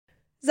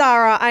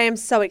Zara, I am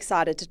so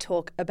excited to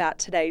talk about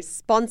today's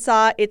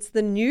sponsor. It's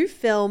the new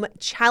film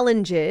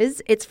Challenges.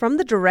 It's from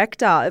the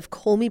director of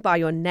Call Me By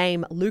Your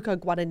Name, Luca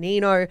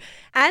Guadagnino,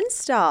 and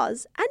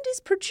stars and is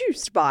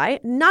produced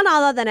by none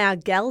other than our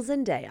gal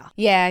Zendaya.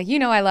 Yeah, you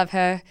know I love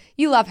her.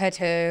 You love her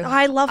too.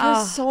 I love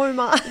her so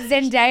much.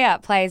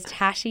 Zendaya plays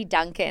Tashi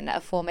Duncan,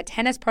 a former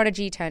tennis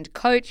prodigy turned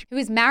coach who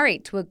is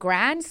married to a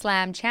Grand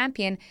Slam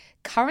champion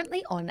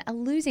currently on a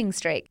losing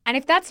streak. And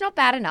if that's not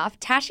bad enough,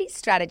 Tashi's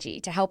strategy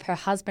to help her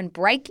husband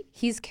break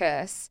his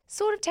curse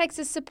sort of takes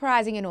a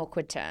surprising and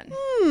awkward turn.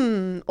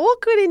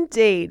 Awkward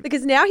indeed,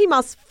 because now he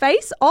must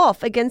face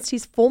off against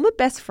his former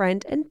best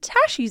friend and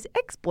Tashi's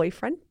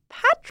ex-boyfriend,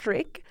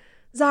 Patrick.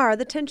 Zara,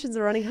 the tensions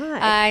are running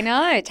high. I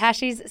know.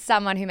 Tashi's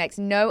someone who makes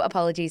no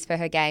apologies for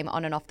her game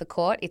on and off the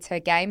court. It's her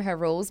game, her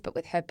rules, but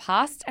with her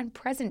past and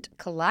present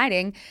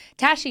colliding,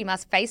 Tashi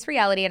must face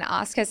reality and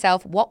ask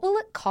herself, what will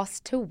it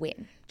cost to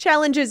win?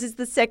 Challenges is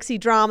the sexy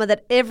drama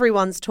that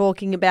everyone's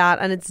talking about,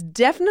 and it's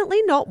definitely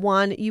not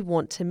one you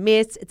want to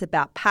miss. It's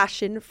about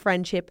passion,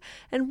 friendship,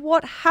 and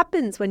what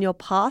happens when your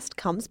past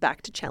comes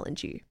back to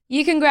challenge you.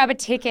 You can grab a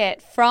ticket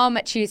from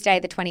Tuesday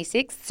the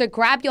 26th, so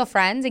grab your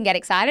friends and get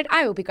excited.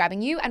 I will be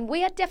grabbing you, and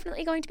we are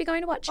definitely going to be going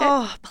to watch it.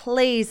 Oh,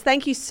 please.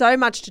 Thank you so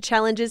much to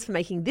Challenges for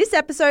making this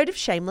episode of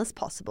Shameless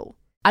possible.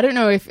 I don't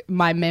know if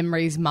my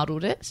memories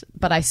muddled it,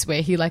 but I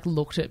swear he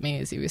looked at me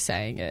as he was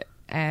saying it,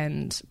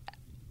 and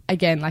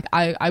again,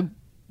 I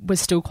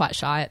was still quite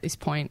shy at this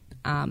point,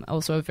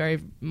 also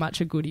very much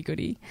a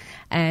goody-goody,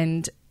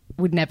 and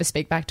would never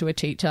speak back to a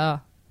teacher,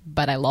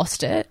 but I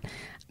lost it.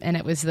 And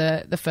it was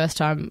the first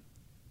time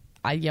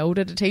I yelled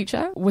at a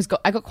teacher.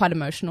 I got quite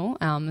emotional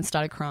and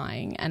started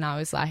crying, and I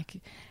was like,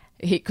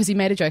 because he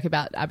made a joke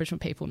about Aboriginal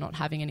people not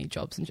having any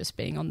jobs and just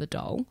being on the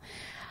dole.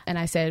 And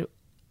I said,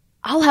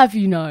 I'll have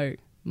you know,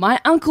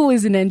 my uncle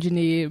is an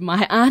engineer,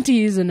 my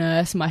auntie is a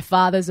nurse, my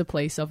father's a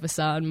police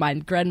officer, and my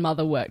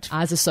grandmother worked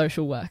as a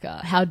social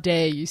worker. How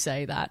dare you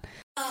say that?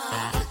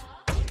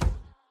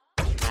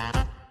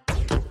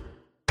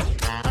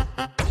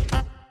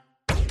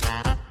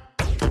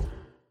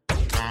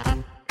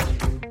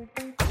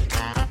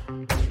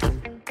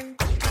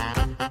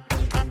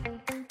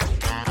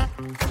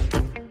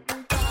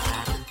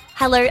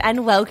 Hello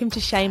and welcome to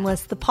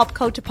Shameless, the pop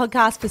culture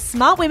podcast for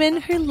smart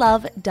women who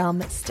love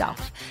dumb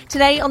stuff.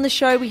 Today on the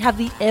show, we have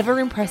the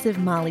ever-impressive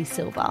Marlee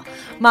Silva.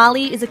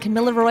 Marlee is a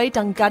Camilla Roy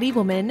Dunghutti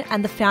woman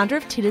and the founder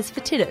of Titters for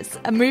Titters,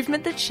 a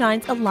movement that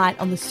shines a light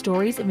on the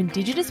stories of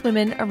Indigenous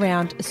women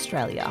around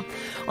Australia.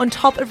 On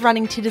top of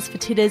running Titters for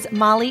Titters,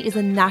 Marlee is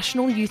a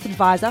national youth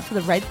advisor for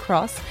the Red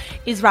Cross,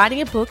 is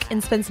writing a book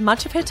and spends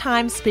much of her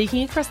time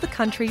speaking across the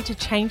country to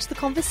change the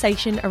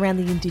conversation around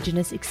the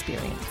Indigenous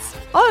experience.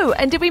 Oh,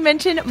 and did we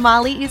mention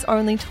Marlee is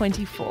only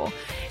 24?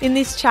 In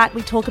this chat,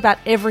 we talk about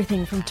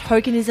everything from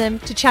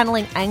tokenism to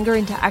channeling anger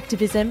into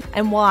activism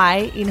and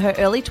why, in her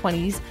early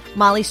 20s,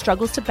 Marlee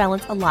struggles to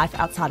balance a life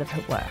outside of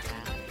her work.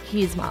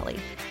 Here's Marlee.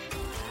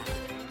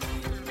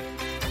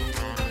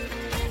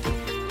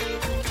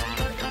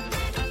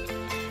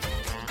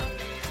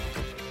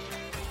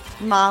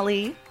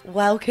 Marlee,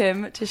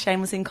 welcome to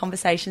Shameless in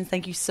Conversations.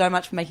 Thank you so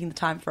much for making the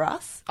time for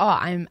us. Oh,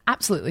 I'm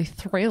absolutely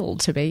thrilled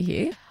to be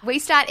here. We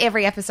start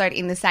every episode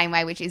in the same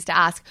way, which is to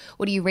ask,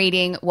 what are you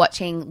reading,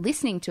 watching,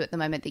 listening to at the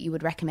moment that you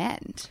would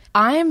recommend?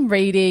 I'm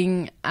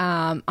reading,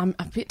 I'm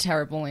a bit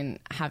terrible in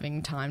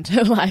having time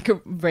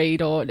to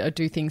read or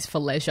do things for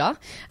leisure,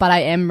 but I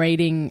am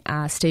reading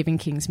Stephen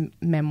King's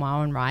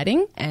memoir on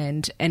writing,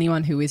 and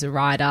anyone who is a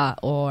writer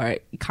or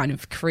kind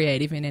of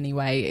creative in any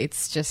way,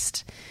 it's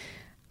just,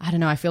 I don't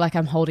know, I feel like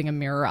I'm holding a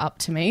mirror up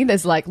to me.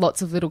 There's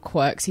lots of little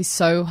quirks. He's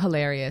so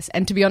hilarious.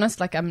 And to be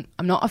honest, I'm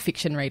not a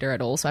fiction reader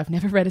at all, so I've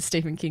never read a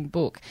Stephen King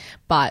book.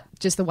 But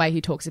just the way he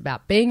talks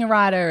about being a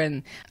writer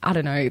and, I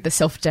don't know, the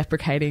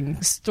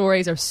self-deprecating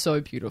stories are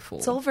so beautiful.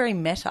 It's all very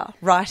meta,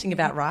 writing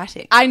about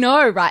writing. I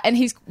know, right? And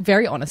he's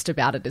very honest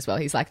about it as well.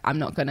 He's like, I'm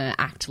not going to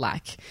act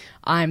like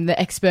I'm the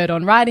expert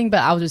on writing,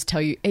 but I'll just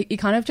tell you, he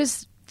kind of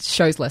just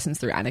shows lessons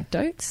through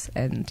anecdotes,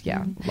 and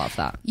love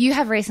that. You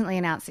have recently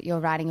announced that you're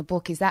writing a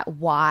book. Is that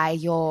why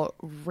you're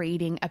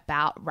reading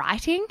about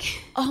writing?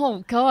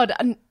 Oh God,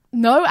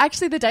 no,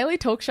 actually the Daily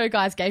Talk Show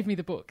guys gave me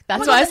the book.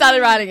 That's why I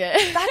started writing it.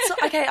 That's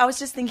okay. I was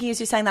just thinking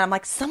as you're saying that, I'm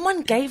like, someone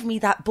gave me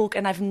that book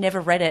and I've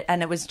never read it,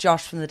 and it was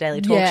Josh from the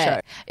Daily Talk Show.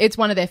 It's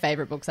one of their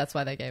favourite books. That's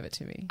why they gave it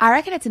to me. I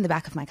reckon it's in the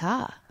back of my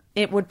car.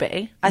 It would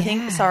be. I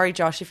think, sorry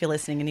Josh if you're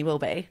listening, and he will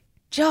be.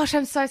 Josh,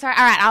 I'm so sorry.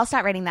 All right, I'll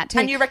start reading that too.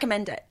 And you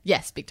recommend it?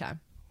 Yes, big time.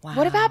 Wow.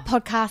 What about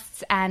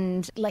podcasts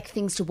and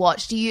things to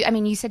watch?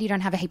 You said you don't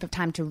have a heap of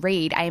time to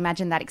read. I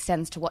imagine that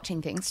extends to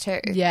watching things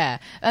too. Yeah.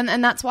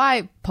 And that's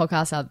why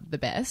podcasts are the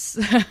best.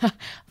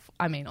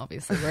 I mean,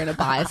 obviously we're in a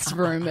biased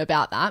room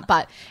about that,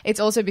 but it's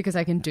also because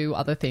I can do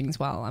other things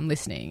while I'm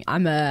listening.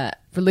 I'm a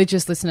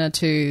religious listener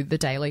to The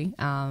Daily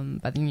by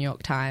the New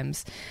York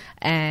Times,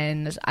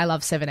 and I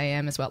love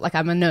 7am as well.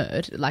 I'm a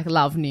nerd,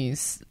 love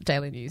news,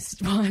 daily news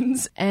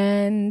ones.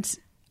 And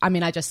I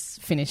mean, I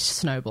just finished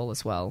Snowball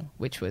as well,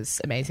 which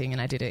was amazing,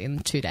 and I did it in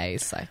 2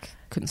 days. Like,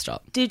 couldn't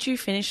stop. Did you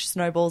finish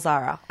Snowball,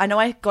 Zara? I know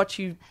I got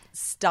you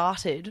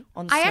started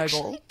on Snowball. I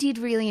actually did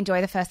really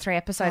enjoy the first 3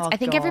 episodes. Oh, I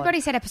think God. everybody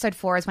said episode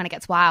 4 is when it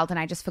gets wild, and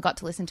I just forgot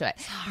to listen to it.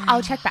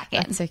 I'll check back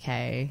in. It's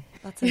okay.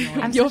 That's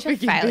annoying. I'm You're such a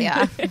forgiven.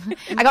 failure.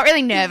 I got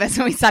really nervous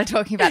when we started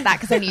talking about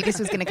that because I knew this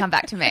was going to come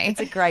back to me.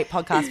 It's a great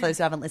podcast for those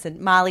who haven't listened.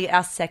 Marley,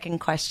 our second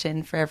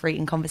question for every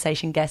In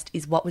Conversation guest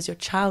is, what was your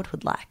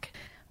childhood like?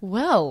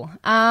 Well,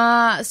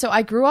 so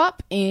I grew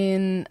up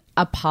in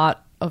a part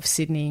of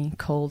Sydney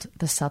called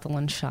the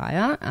Sutherland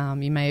Shire.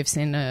 You may have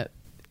seen a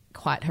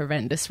quite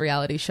horrendous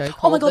reality show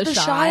called my God, The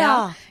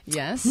Shire.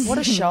 Yes. What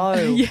a show.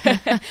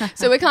 Yeah.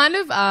 So we're kind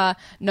of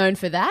known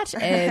for that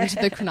and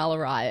the Cronulla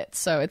Riot.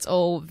 So it's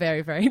all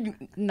very, very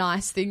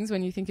nice things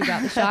when you think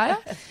about the Shire.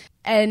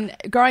 And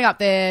growing up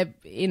there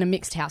in a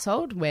mixed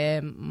household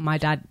where my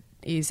dad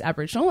is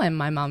Aboriginal and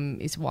my mum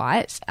is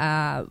white,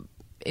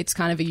 it's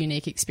kind of a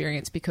unique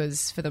experience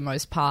because for the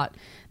most part,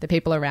 the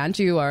people around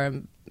you are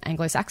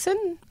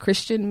Anglo-Saxon,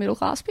 Christian,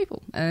 middle-class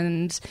people.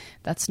 And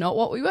that's not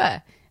what we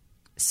were.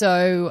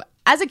 So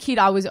as a kid,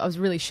 I was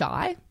really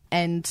shy,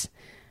 and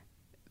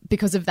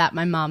because of that,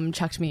 my mum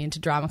chucked me into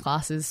drama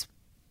classes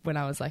when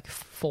I was like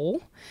 4.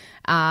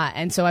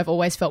 And so I've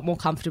always felt more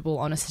comfortable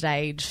on a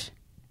stage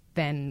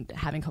than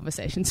having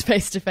conversations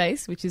face to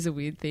face, which is a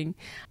weird thing.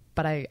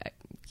 But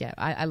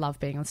I love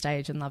being on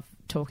stage and love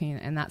talking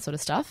and that sort of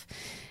stuff.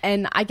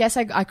 And I guess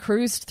I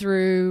cruised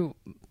through,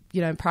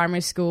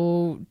 primary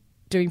school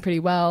doing pretty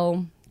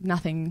well,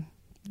 nothing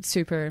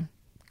super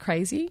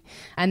crazy.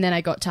 And then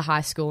I got to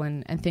high school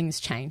and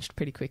things changed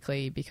pretty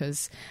quickly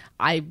because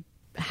I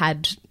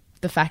had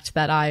the fact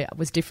that I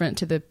was different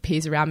to the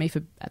peers around me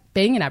for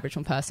being an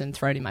Aboriginal person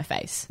thrown in my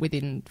face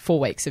within 4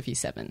 weeks of year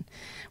 7.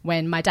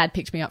 When my dad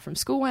picked me up from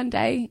school one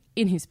day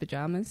in his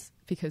pyjamas,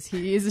 because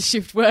he is a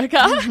shift worker,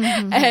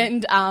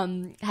 and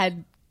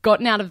had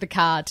gotten out of the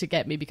car to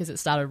get me because it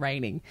started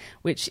raining,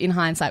 which in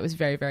hindsight was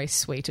very, very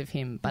sweet of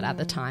him, but at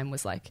the time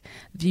was like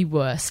the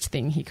worst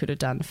thing he could have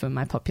done for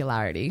my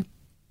popularity.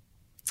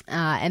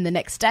 And the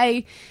next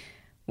day,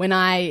 when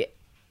I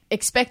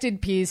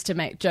expected peers to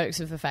make jokes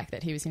of the fact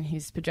that he was in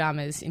his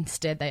pyjamas,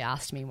 instead they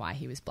asked me why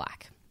he was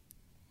black.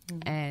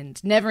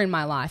 And never in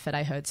my life had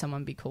I heard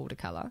someone be called a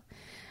colour.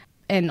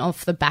 And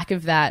off the back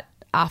of that,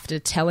 after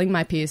telling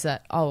my peers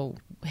that, oh,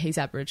 he's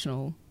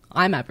Aboriginal,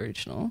 I'm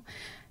Aboriginal,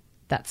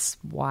 that's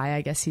why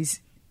I guess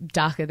he's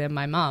darker than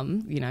my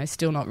mum,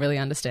 still not really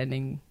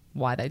understanding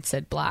why they'd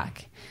said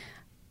black.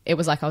 It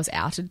was like I was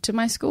outed to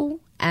my school,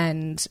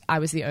 and I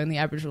was the only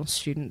Aboriginal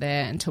student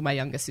there until my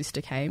younger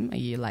sister came a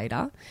year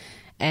later.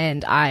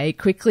 And I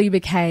quickly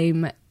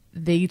became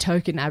the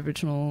token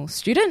Aboriginal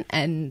student,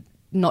 and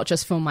not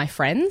just for my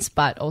friends,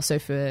 but also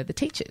for the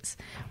teachers,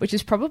 which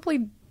is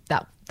probably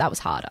that was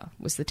harder,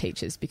 was the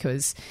teachers,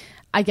 because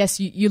I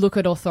guess you look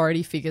at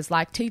authority figures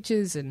like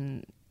teachers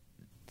and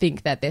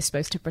think that they're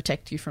supposed to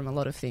protect you from a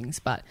lot of things,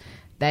 but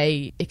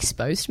they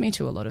exposed me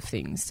to a lot of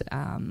things.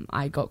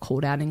 I got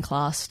called out in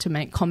class to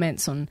make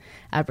comments on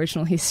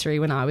Aboriginal history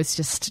when I was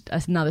just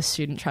another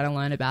student trying to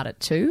learn about it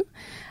too.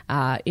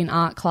 In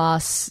art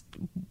class,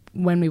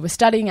 when we were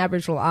studying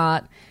Aboriginal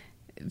art,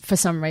 for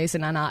some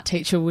reason an art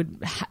teacher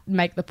would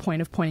make the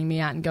point of pointing me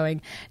out and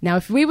going, now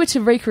if we were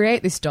to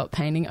recreate this dot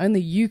painting,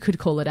 only you could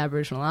call it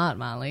Aboriginal art,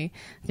 Marley.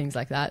 Things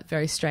like that.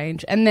 Very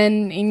strange. And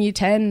then in year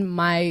 10,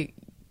 my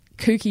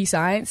kooky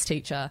science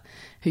teacher,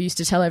 who used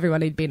to tell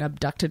everyone he'd been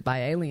abducted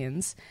by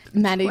aliens,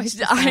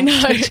 managed... I know.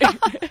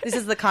 This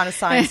is the kind of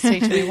science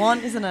teacher we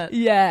want, isn't it?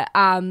 Yeah.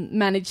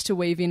 Managed to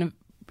weave in an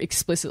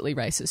explicitly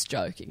racist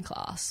joke in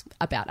class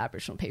about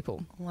Aboriginal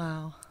people.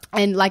 Wow.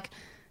 And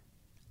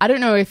I don't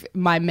know if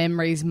my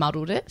memories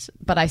muddled it,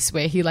 but I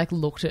swear he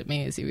looked at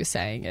me as he was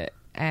saying it.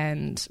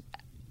 And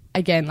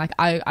again,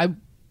 I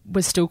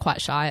was still quite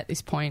shy at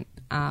this point.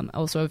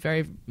 Also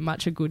very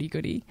much a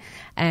goody-goody,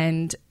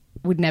 and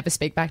would never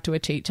speak back to a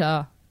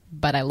teacher,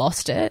 but I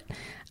lost it.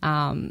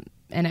 And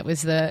it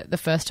was the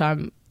first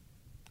time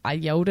I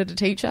yelled at a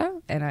teacher,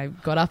 and I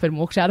got up and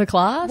walked out of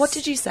class. What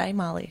did you say,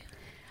 Marley?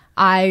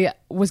 I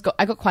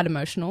got quite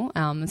emotional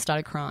and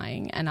started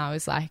crying, and I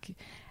was like...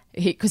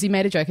 because he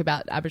made a joke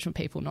about Aboriginal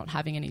people not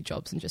having any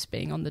jobs and just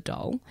being on the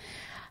dole.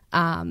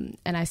 And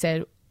I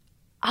said,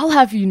 I'll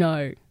have you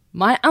know,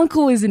 my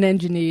uncle is an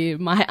engineer,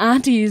 my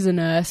auntie is a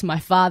nurse, my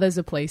father's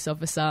a police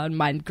officer, and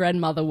my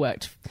grandmother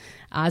worked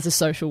as a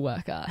social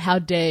worker. How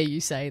dare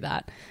you say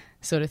that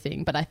sort of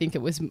thing? But I think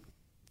it was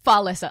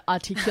far less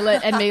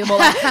articulate and me more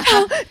like,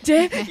 how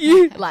dare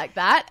you, like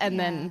that, and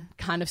then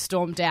kind of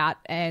stormed out.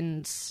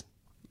 And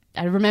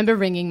I remember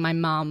ringing my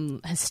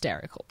mum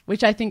hysterical,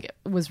 which I think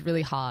was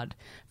really hard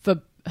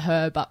for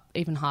her, but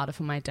even harder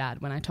for my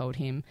dad when I told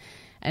him.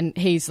 And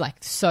he's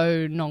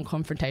so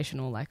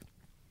non-confrontational,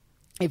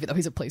 even though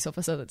he's a police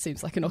officer, that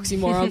seems like an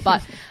oxymoron.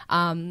 But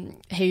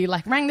he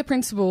rang the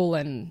principal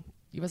and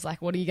he was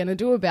like, what are you going to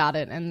do about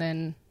it? And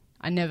then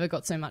I never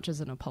got so much as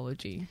an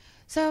apology.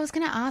 So I was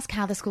going to ask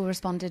how the school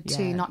responded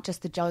to Yeah. not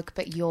just the joke,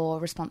 but your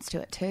response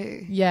to it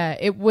too. Yeah,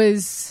 it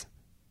was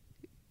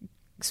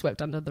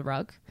swept under the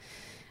rug.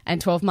 And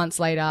 12 months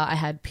later, I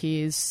had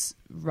peers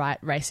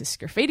write racist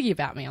graffiti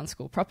about me on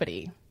school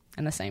property.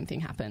 And the same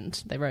thing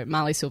happened. They wrote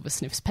Marley Silver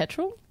sniffs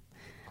petrol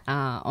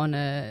on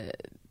a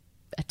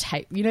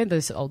tape. You know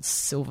those old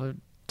silver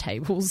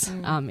tables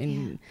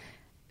in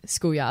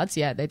schoolyards?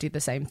 Yeah, they did the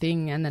same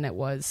thing. And then it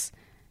was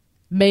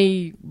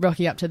me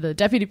rocking up to the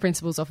deputy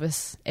principal's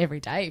office every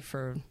day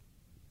for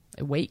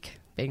a week,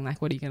 being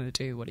like, what are you going to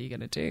do? What are you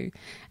going to do?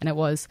 And it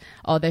was,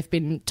 oh, they've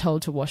been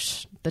told to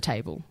wash the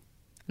table.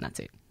 And that's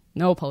it.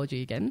 No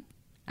apology again.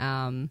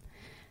 And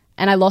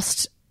I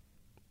lost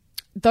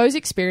those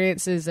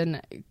experiences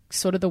and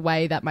sort of the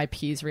way that my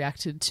peers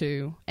reacted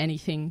to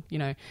anything. You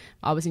know,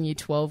 I was in year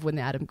 12 when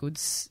the Adam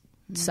Goodes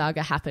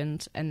saga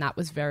happened, and that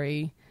was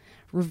very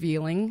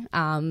revealing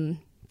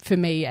for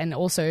me, and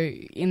also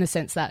in the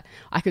sense that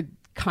I could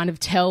kind of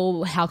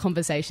tell how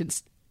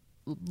conversations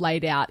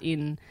laid out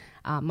in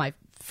my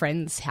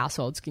friends'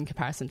 households in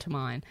comparison to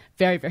mine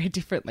very, very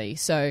differently.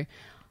 So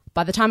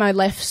by the time I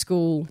left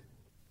school,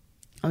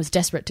 I was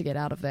desperate to get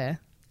out of there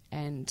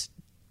and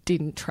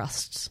didn't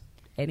trust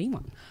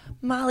anyone.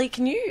 Marley,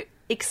 can you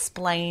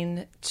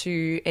explain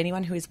to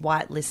anyone who is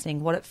white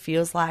listening what it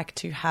feels like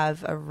to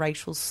have a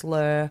racial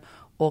slur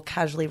or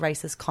casually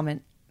racist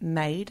comment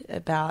made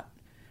about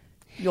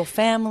your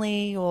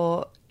family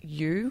or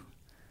you?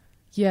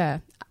 Yeah.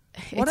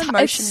 What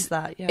emotion is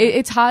that? Yeah.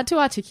 It's hard to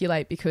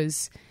articulate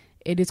because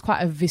it is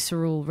quite a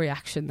visceral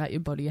reaction that your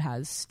body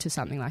has to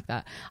something like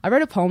that. I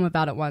wrote a poem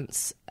about it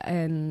once,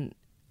 and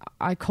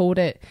I called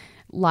it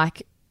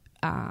like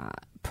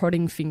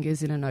prodding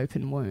fingers in an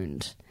open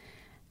wound.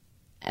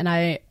 And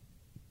I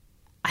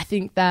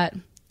think that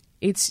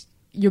it's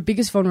your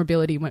biggest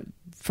vulnerability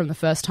from the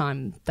first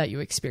time that you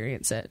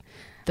experience it.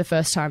 The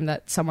first time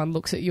that someone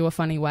looks at you a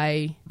funny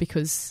way,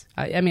 because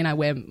I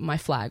wear my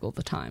flag all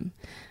the time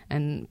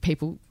and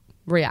people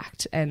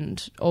react,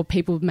 or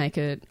people make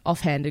an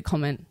offhanded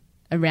comment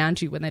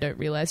around you when they don't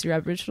realise you're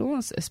Aboriginal,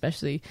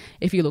 especially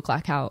if you look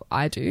like how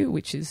I do,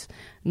 which is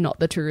not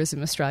the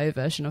Tourism Australia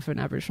version of an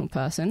Aboriginal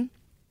person.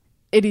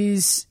 It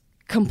is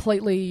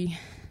completely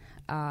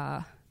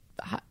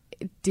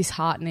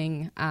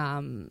disheartening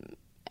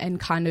and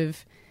kind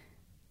of...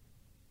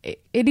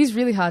 It is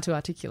really hard to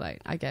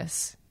articulate, I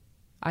guess.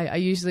 I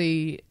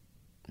usually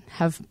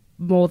have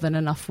more than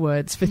enough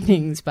words for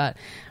things, but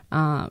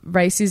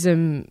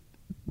racism,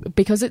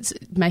 because it's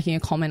making a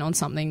comment on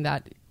something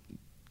that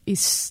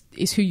is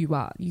who you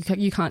are.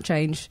 You can't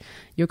change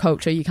your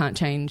culture. You can't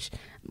change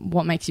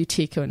what makes you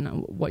tick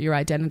and what your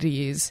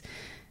identity is.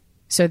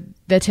 So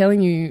they're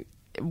telling you,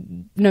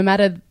 no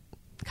matter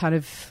kind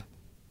of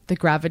the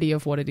gravity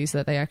of what it is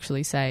that they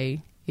actually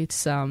say,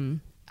 it's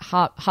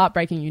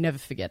heartbreaking. You never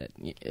forget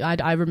it.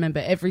 I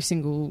remember every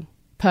single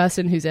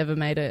person who's ever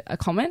made a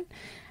comment,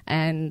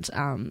 and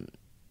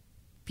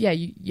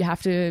you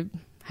have to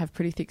have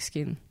pretty thick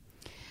skin.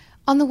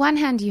 On the one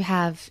hand, you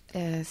have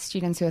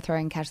students who are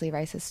throwing casually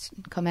racist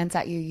comments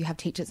at you. You have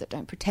teachers that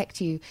don't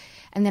protect you.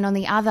 And then on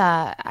the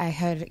other, I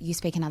heard you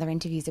speak in other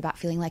interviews about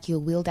feeling like you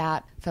were wheeled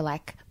out for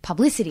like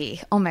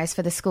publicity almost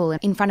for the school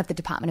in front of the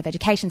Department of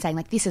Education, saying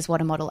like, this is what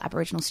a model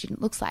Aboriginal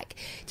student looks like.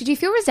 Did you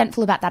feel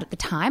resentful about that at the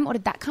time, or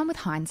did that come with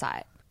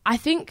hindsight? I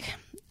think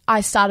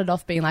I started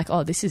off being like,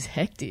 oh, this is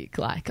hectic.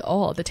 Like,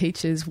 oh, the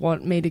teachers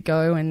want me to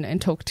go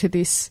and talk to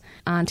this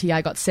auntie.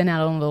 I got sent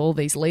out on all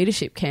these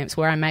leadership camps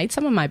where I made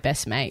some of my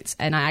best mates,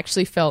 and I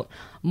actually felt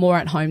more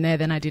at home there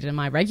than I did in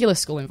my regular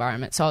school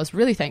environment. So I was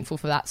really thankful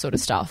for that sort of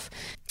stuff.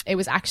 It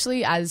was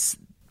actually as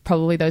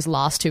probably those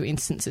last two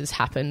instances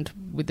happened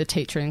with the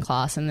teacher in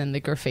class and then the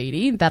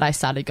graffiti that I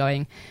started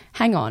going,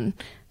 hang on,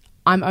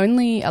 I'm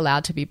only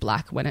allowed to be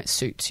black when it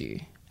suits you.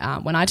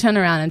 When I turn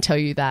around and tell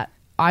you that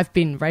I've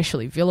been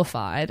racially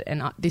vilified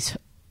and this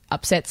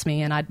upsets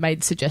me, and I'd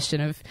made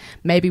suggestion of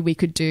maybe we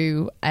could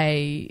do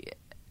an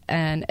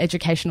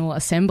educational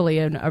assembly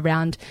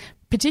and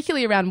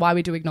particularly around why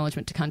we do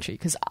acknowledgement to country,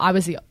 because I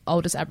was the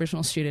oldest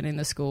Aboriginal student in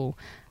the school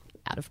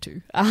out of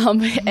two.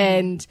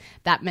 And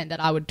that meant that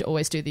I would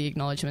always do the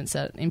acknowledgements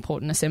at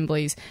important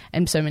assemblies,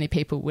 and so many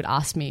people would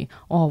ask me,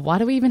 oh, why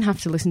do we even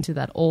have to listen to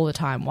that all the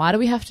time? Why do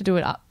we have to do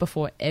it up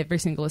before every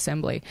single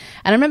assembly?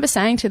 And I remember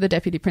saying to the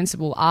deputy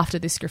principal after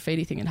this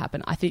graffiti thing had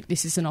happened, I think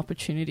this is an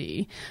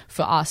opportunity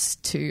for us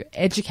to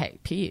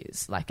educate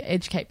peers, like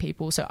educate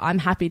people. So I'm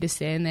happy to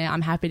stand there.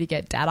 I'm happy to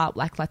get dad up.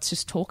 Like, let's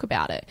just talk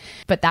about it.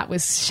 But that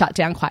was shut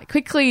down quite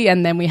quickly.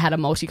 And then we had a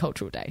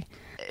multicultural day.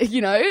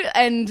 You know,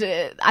 and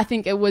I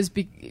think it was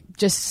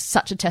just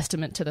such a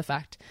testament to the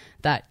fact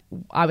that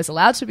I was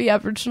allowed to be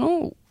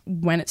Aboriginal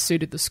when it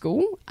suited the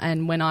school,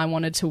 and when I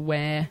wanted to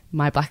wear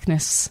my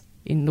blackness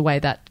in the way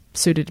that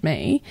suited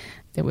me,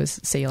 there was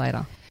see you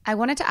later. I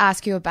wanted to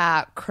ask you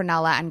about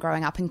Cronulla and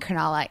growing up in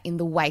Cronulla in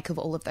the wake of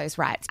all of those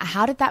riots.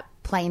 How did that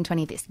play into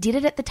any of this? Did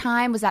it at the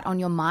time? Was that on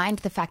your mind,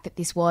 the fact that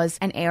this was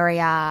an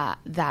area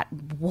that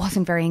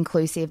wasn't very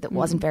inclusive, that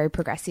wasn't very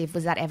progressive?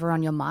 Was that ever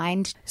on your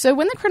mind? So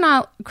when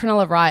the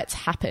Cronulla riots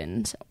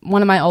happened,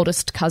 one of my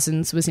oldest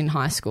cousins was in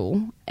high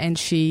school, and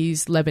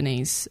she's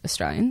Lebanese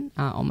Australian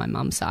on my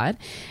mum's side.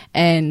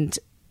 And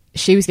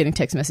she was getting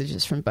text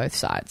messages from both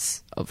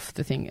sides of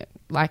the thing.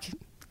 Like,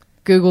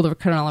 Google the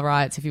Cronulla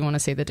riots if you want to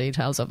see the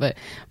details of it.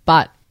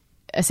 But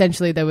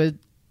essentially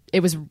it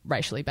was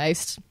racially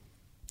based.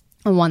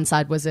 On one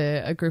side was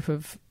a group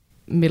of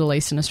Middle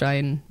Eastern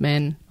Australian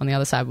men. On the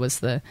other side was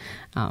the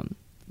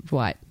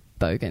white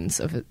bogans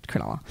of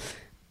Cronulla.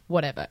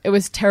 Whatever. It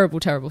was a terrible,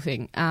 terrible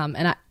thing.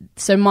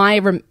 So my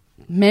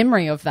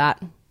memory of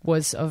that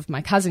was of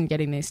my cousin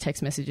getting these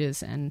text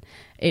messages and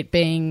it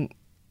being...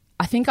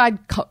 I think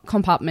I'd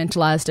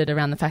compartmentalised it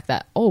around the fact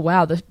that, oh,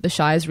 wow, the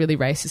Shire is really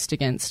racist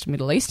against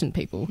Middle Eastern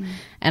people.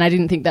 And I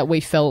didn't think that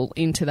we fell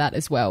into that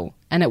as well.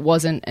 And it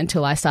wasn't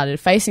until I started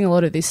facing a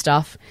lot of this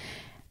stuff.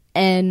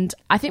 And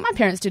I think my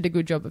parents did a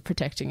good job of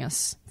protecting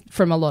us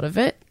from a lot of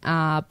it.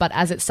 But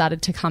as it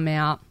started to come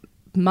out,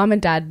 Mum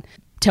and Dad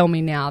tell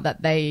me now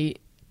that they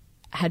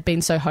had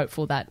been so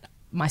hopeful that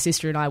my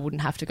sister and I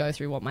wouldn't have to go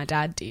through what my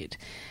dad did.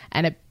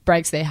 And it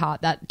breaks their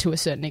heart that to a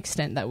certain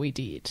extent that we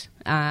did.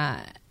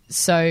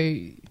 So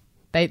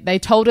they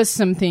told us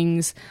some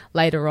things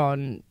later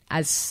on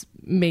as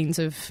means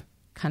of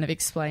kind of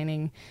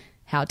explaining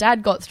how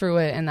Dad got through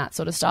it and that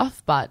sort of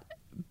stuff. But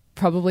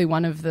probably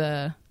one of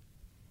the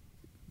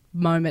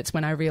moments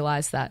when I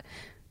realised that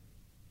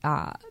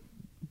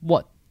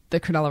what the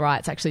Cronulla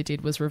riots actually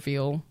did was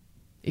reveal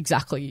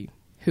exactly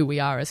who we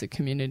are as a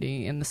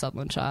community in the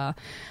Sutherland Shire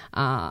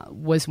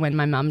was when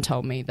my mum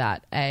told me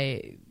that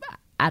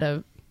at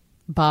a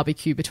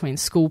barbecue between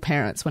school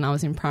parents when I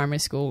was in primary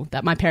school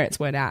that my parents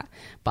weren't at,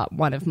 but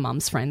one of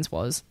Mum's friends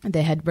was.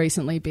 There had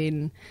recently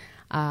been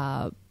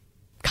car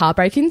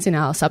break-ins in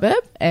our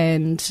suburb,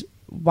 and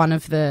one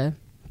of the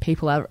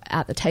people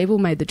at the table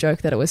made the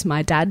joke that it was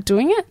my dad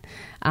doing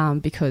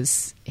it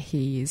because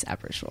he's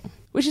Aboriginal,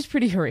 which is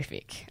pretty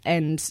horrific.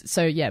 And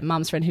so, yeah,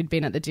 Mum's friend who'd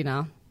been at the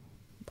dinner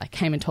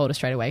came and told us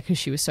straight away because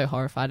she was so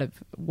horrified of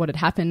what had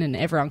happened, and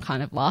everyone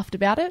kind of laughed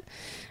about it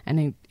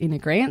and in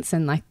agreeance.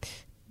 And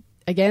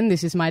again,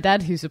 this is my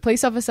dad who's a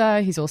police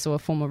officer. He's also a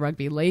former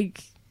rugby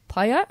league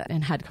player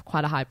and had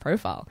quite a high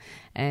profile.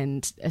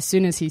 And as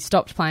soon as he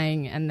stopped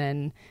playing and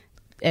then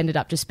ended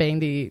up just being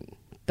the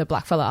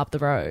black fella up the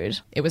road,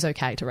 it was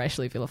okay to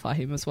racially vilify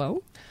him as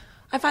well.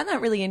 I find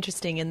that really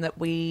interesting in that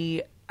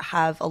we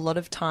have a lot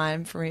of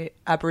time for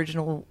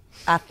Aboriginal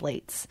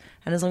athletes,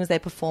 and as long as they're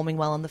performing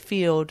well on the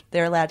field,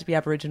 they're allowed to be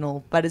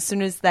Aboriginal. But as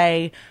soon as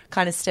they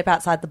kind of step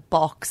outside the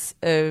box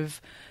of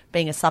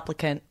being a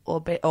supplicant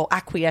or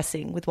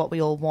acquiescing with what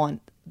we all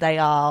want, they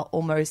are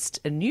almost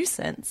a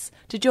nuisance.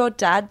 Did your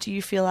dad, do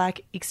you feel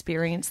like,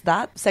 experience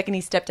that? Second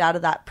he stepped out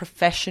of that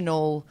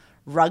professional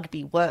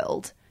rugby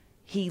world,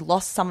 he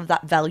lost some of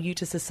that value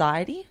to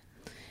society?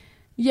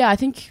 Yeah, I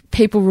think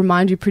people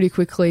remind you pretty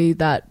quickly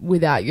that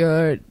without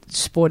your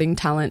sporting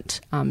talent,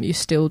 you're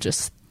still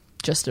just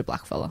a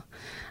black fella.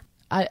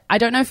 I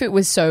don't know if it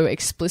was so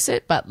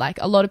explicit, but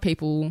a lot of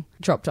people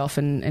dropped off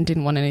and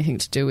didn't want anything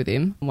to do with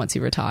him once he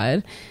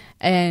retired.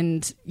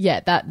 And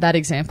yeah, that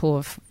example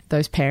of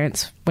those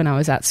parents when I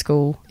was at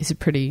school is a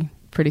pretty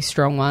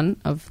strong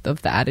one of the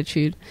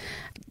attitude.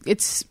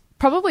 It's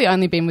probably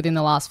only been within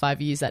the last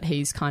 5 years that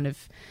he's kind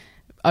of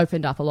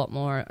opened up a lot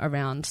more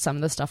around some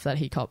of the stuff that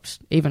he copped,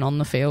 even on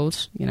the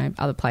field,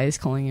 other players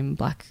calling him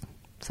black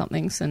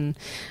somethings. And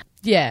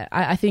yeah,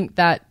 I think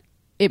that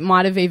it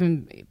might have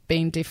even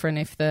been different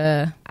if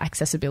the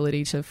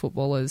accessibility to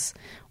footballers,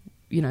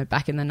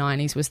 back in the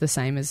 90s was the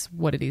same as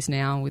what it is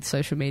now with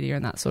social media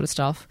and that sort of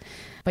stuff.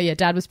 But yeah,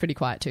 Dad was pretty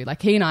quiet too.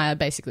 He and I are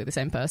basically the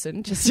same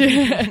person. Just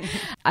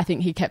I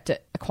think he kept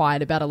it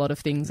quiet about a lot of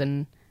things,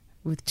 and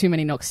with too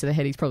many knocks to the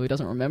head, he probably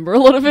doesn't remember a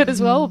lot of it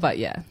as well. But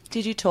yeah.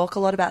 Did you talk a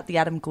lot about the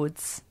Adam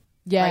Goodes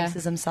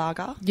racism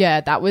saga?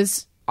 Yeah,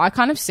 I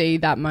kind of see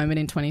that moment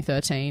in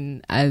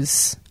 2013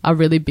 as a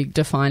really big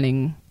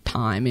defining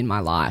time in my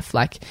life.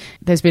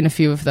 There's been a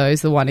few of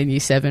those, the one in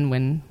year 7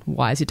 when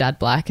why is your dad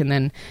black, and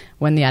then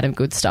when the Adam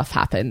Goodes stuff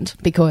happened,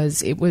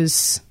 because it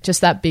was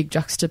just that big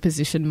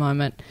juxtaposition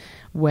moment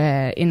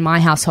where in my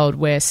household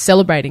we're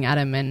celebrating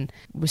Adam and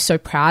we're so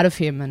proud of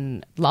him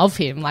and love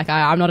him.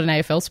 I'm not an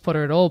AFL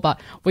supporter at all, but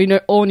we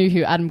all knew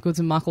who Adam Goodes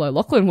and Michael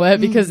O'Loughlin were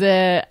because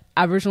they're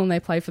Aboriginal and they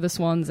play for the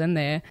Swans and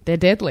they're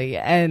deadly.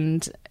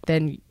 And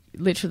then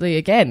literally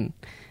again,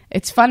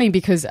 it's funny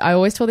because I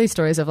always tell these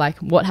stories of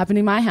what happened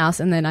in my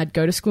house, and then I'd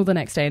go to school the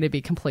next day and it'd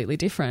be completely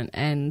different.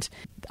 And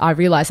I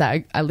realised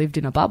that I lived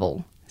in a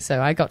bubble.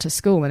 So I got to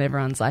school and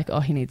everyone's like, oh,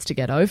 he needs to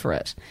get over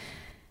it.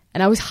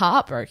 And I was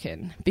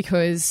heartbroken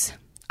because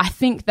I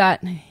think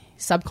that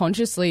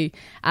subconsciously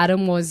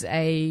Adam was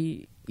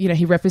he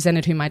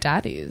represented who my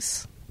dad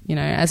is,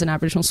 as an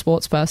Aboriginal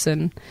sports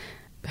person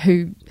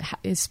who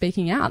is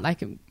speaking out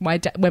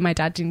where my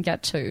dad didn't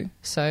get to.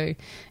 So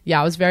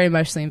yeah, I was very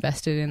emotionally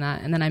invested in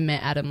that. And then I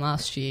met Adam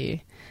last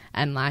year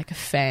and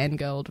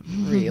fangirled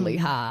really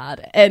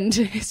hard. And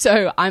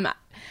so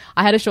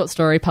I had a short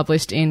story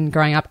published in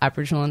Growing Up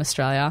Aboriginal in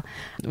Australia,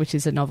 which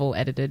is a novel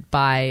edited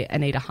by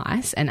Anita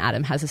Heiss, and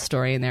Adam has a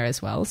story in there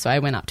as well. So I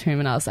went up to him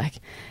and I was like,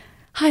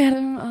 hi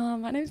Adam,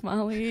 my name's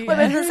Marley. We're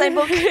in the same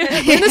book.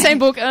 We're in the same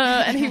book.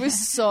 And he was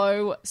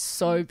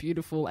so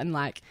beautiful and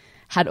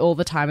had all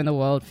the time in the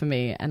world for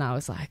me. And I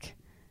was like,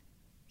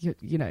 you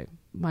know,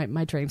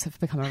 my dreams have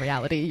become a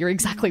reality. You're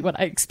exactly what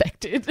I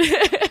expected.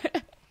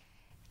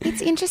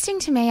 It's interesting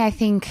to me, I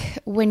think,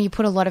 when you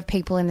put a lot of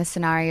people in the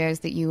scenarios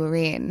that you were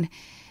in,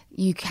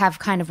 you have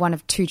kind of one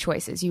of two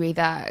choices. You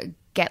either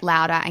get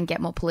louder and get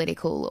more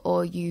political,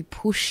 or you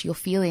push your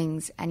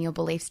feelings and your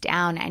beliefs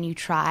down and you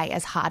try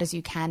as hard as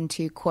you can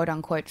to quote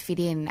unquote fit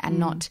in and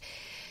not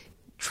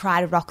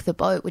try to rock the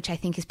boat, which I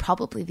think is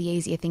probably the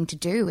easier thing to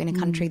do in a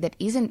country that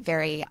isn't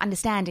very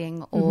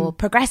understanding or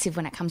progressive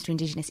when it comes to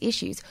Indigenous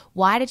issues.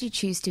 Why did you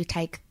choose to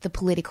take the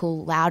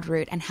political loud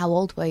route, and how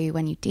old were you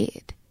when you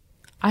did?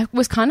 I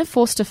was kind of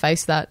forced to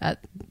face that at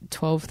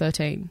 12,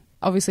 13.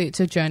 Obviously, it's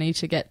a journey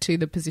to get to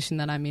the position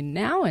that I'm in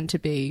now and to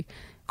be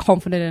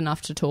confident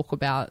enough to talk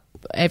about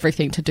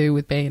everything to do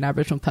with being an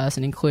Aboriginal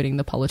person, including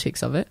the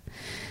politics of it.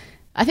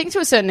 I think to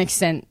a certain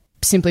extent,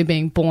 simply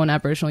being born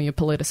Aboriginal, you're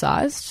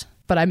politicised.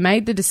 But I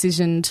made the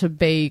decision to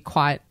be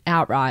quite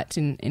outright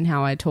in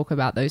how I talk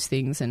about those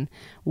things and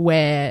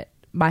wear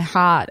my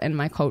heart and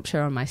my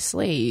culture on my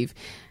sleeve.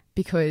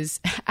 Because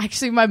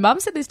actually my mum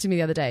said this to me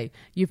the other day,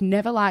 you've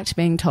never liked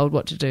being told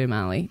what to do,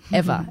 Marley,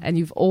 ever. And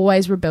you've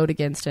always rebelled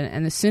against it.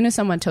 And as soon as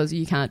someone tells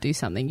you can't do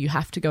something, you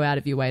have to go out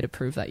of your way to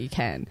prove that you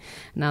can.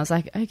 And I was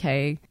like,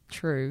 okay,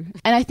 true.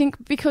 And I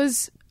think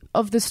because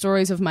of the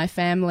stories of my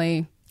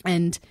family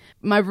and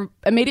my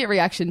immediate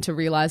reaction to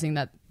realising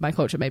that my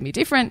culture made me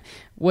different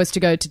was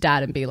to go to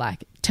Dad and be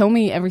like, tell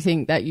me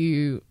everything that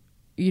you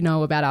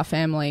know about our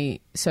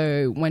family,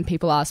 so when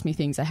people ask me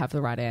things, I have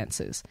the right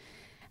answers.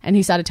 And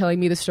he started telling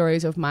me the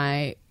stories of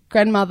my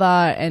grandmother,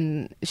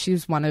 and she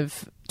was one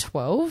of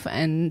 12,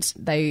 and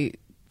they,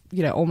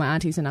 you know, all my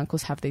aunties and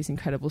uncles have these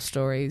incredible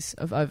stories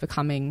of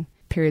overcoming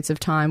periods of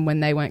time when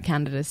they weren't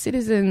counted as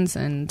citizens.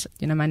 And,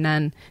 you know, my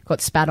nan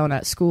got spat on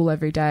at school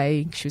every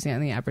day. She was the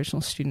only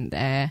Aboriginal student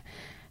there,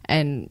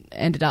 and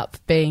ended up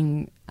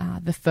being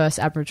the first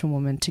Aboriginal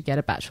woman to get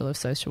a Bachelor of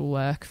Social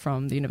Work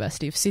from the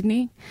University of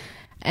Sydney.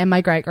 And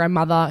my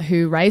great-grandmother,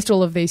 who raised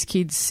all of these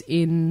kids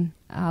in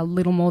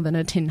little more than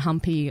a tin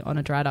humpy on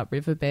a dried-up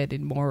riverbed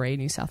in Moree,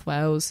 New South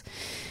Wales.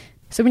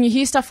 So when you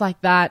hear stuff like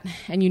that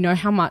and you know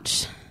how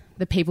much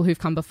the people who've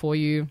come before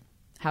you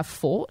have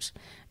fought,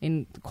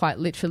 in quite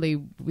literally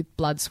with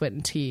blood, sweat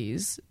and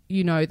tears,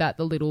 you know that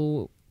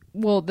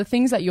the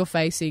things that you're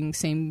facing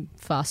seem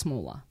far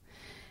smaller.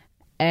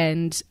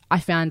 And I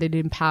found it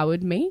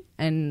empowered me,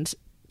 and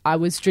I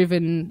was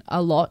driven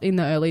a lot in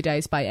the early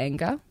days by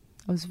anger.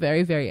 I was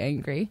very, very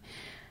angry,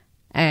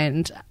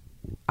 and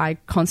I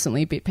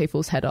constantly bit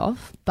people's head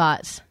off.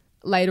 But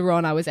later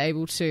on, I was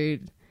able to,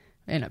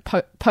 you know,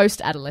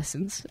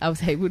 post-adolescence, I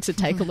was able to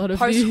take a lot of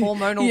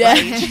post-hormonal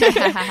rage.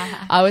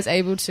 I was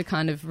able to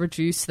kind of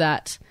reduce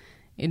that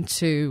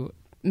into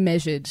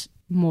measured,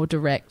 more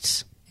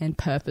direct and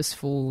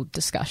purposeful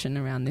discussion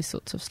around this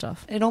sorts of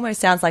stuff. It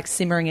almost sounds like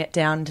simmering it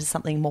down into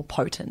something more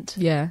potent.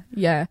 Yeah.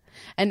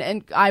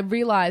 And I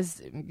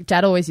realised,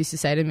 Dad always used to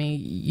say to me,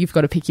 you've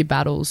got to pick your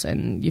battles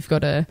and you've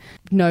got to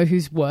know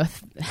who's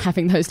worth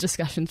having those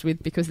discussions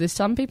with, because there's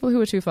some people who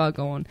are too far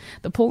gone.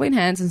 The Pauline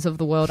Hansons of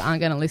the world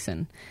aren't going to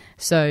listen.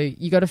 So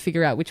you got to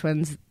figure out which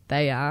ones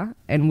they are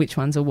and which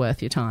ones are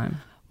worth your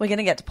time. We're going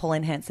to get to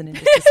Pauline Hanson in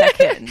just a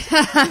second.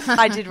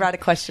 I did write a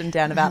question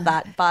down about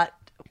that, but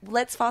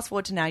let's fast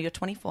forward to now. You're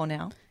 24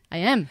 now. I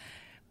am.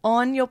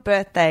 On your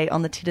birthday,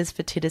 on the Titters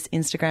for Titters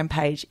Instagram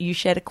page, you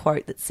shared a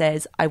quote that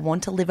says, I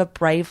want to live a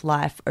brave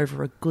life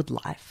over a good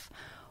life.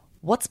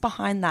 What's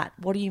behind that?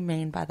 What do you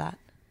mean by that?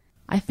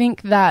 I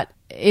think that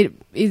it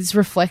is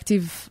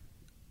reflective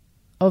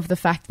of the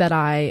fact that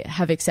I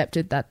have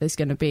accepted that there's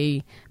going to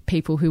be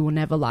people who will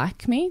never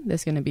like me.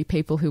 There's going to be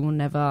people who will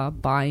never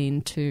buy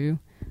into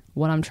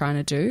what I'm trying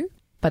to do.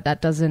 But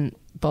that doesn't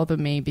bother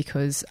me,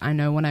 because I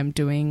know what I'm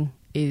doing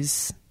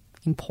is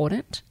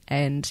important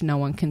and no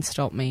one can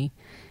stop me,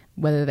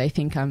 whether they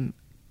think I'm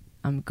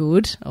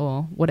good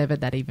or whatever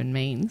that even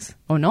means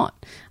or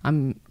not.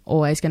 I'm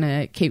always going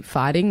to keep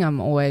fighting.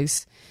 I'm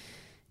always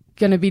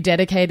going to be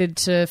dedicated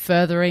to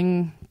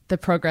furthering the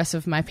progress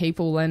of my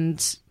people,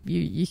 and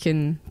you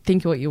can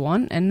think what you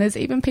want. And there's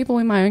even people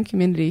in my own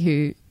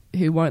community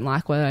who won't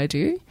like what I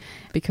do,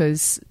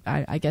 because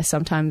I guess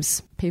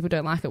sometimes people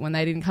don't like it when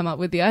they didn't come up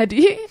with the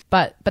idea.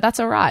 But that's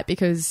all right,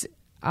 because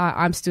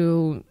I'm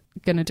still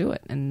going to do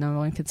it and no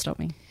one can stop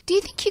me. Do you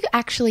think you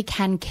actually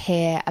can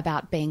care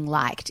about being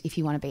liked if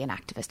you want to be an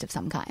activist of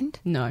some kind?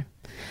 No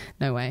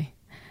way.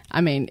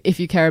 I mean,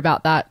 if you care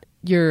about that,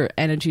 your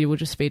energy will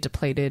just be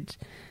depleted.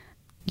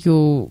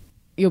 You'll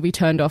be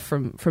turned off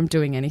from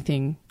doing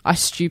anything. I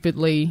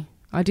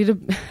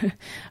did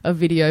a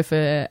video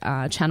for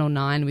Channel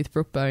 9 with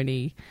Brooke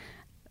Boney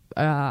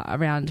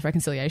around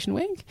Reconciliation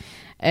Week,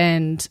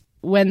 and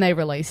when they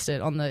released it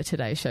on the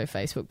Today Show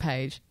Facebook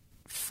page,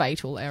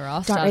 fatal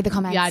error. Don't read the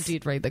comments. Yeah, I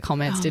did read the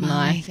comments, didn't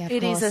I? Yeah,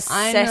 it is a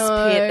I know,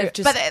 cesspit of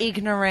just but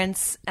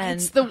ignorance.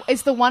 And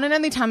it's the one and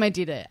only time I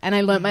did it, and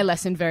I learnt my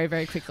lesson very,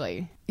 very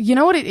quickly. You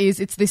know what it is?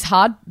 It's this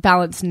hard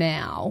balance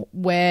now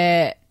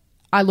where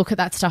I look at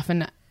that stuff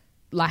and,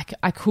 like,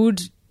 I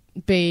could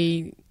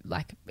be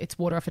like it's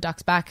water off a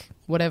duck's back,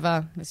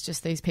 whatever. It's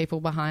just these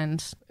people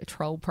behind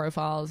troll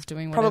profiles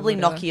doing whatever. Probably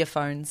whatever. Nokia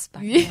phones.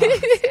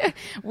 Back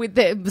With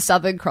the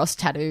Southern Cross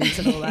tattoos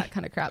and all that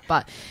kind of crap.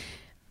 But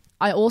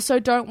I also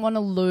don't want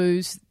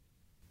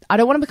I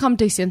don't want to become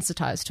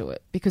desensitized to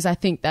it, because I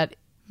think that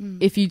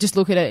if you just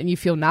look at it and you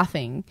feel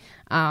nothing,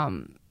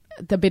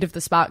 the bit of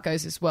the spark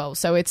goes as well.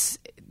 So it's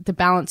the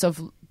balance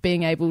of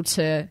being able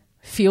to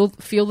feel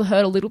the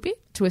hurt a little bit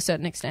to a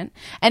certain extent.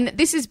 And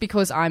this is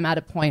because I'm at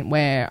a point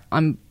where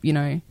I'm,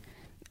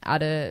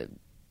 at a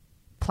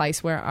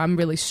place where I'm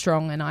really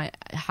strong and I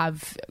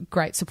have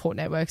great support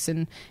networks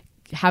and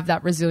have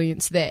that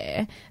resilience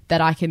there,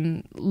 that I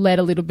can let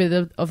a little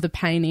bit of the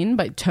pain in,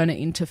 but turn it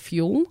into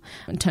fuel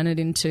and turn it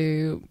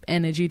into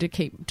energy to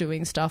keep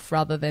doing stuff,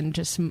 rather than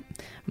just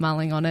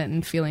mulling on it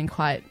and feeling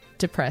quite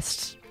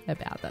depressed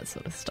about that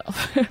sort of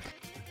stuff.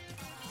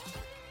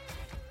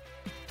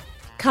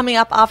 Coming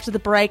up after the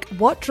break,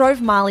 what drove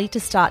Marley to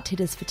start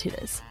Titters for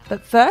Titters?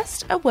 But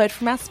first, a word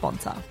from our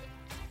sponsor.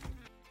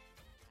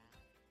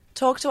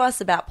 Talk to us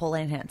about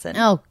Pauline Hanson.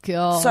 Oh,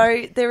 God.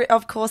 So,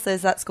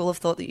 there's that school of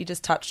thought that you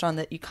just touched on,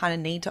 that you kind of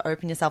need to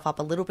open yourself up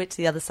a little bit to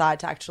the other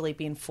side to actually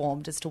be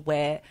informed as to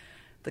where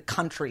the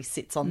country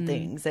sits on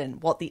things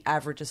and what the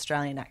average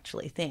Australian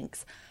actually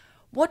thinks.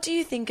 What do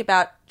you think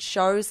about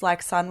shows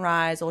like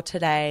Sunrise or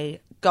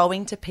Today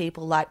going to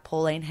people like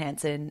Pauline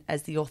Hanson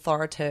as the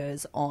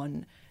authoriteurs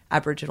on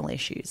Aboriginal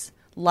issues,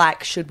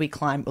 like Should We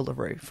Climb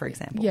Uluru, for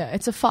example? Yeah,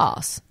 it's a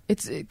farce.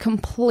 It's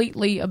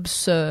completely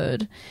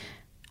absurd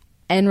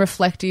and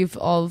reflective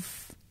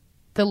of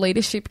the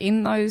leadership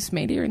in those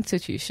media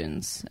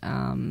institutions.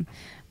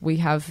 We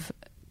have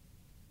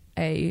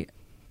a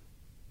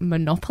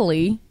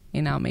monopoly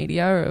in our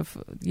media of,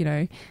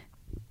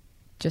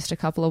 just a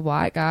couple of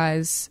white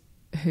guys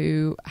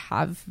who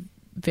have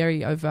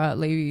very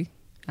overtly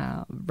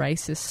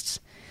racist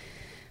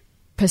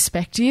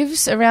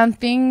perspectives around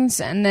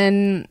things. And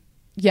then,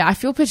 I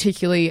feel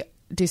particularly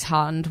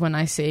disheartened when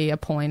I see a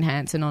Pauline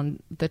Hanson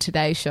on the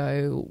Today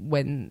Show,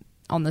 when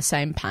on the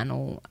same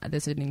panel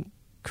there's an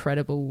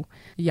incredible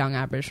young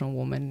Aboriginal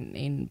woman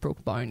in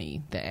Brooke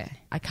Boney there.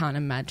 I can't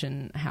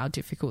imagine how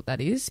difficult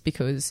that is,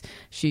 because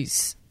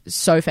she's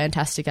so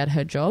fantastic at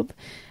her job,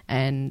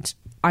 and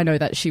I know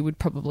that she would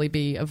probably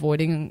be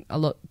avoiding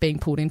being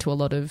pulled into a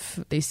lot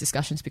of these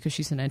discussions because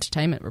she's an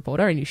entertainment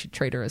reporter and you should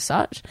treat her as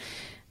such.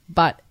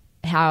 But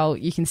how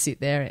you can sit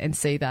there and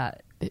see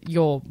that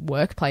your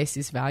workplace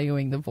is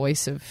valuing the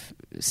voice of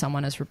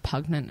someone as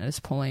repugnant as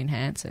Pauline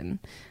Hanson,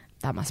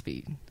 that must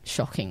be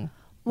shocking.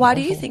 Why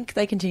do you think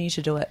they continue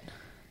to do it?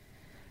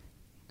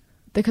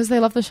 Because they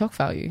love the shock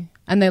value,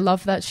 and they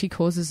love that she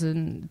causes a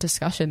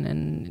discussion,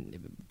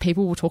 and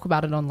people will talk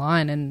about it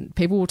online, and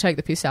people will take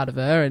the piss out of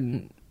her,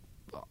 and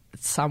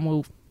some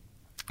will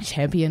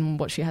champion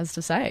what she has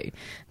to say.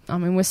 I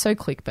mean, we're so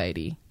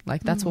clickbaity.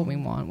 Like, that's what we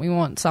want. We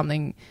want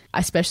something,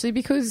 especially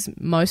because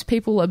most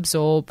people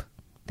absorb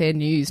their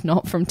news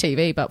not from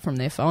TV but from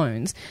their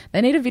phones.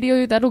 They need a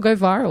video that'll go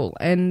viral,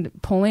 and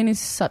Pauline is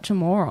such a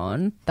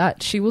moron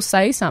that she will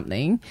say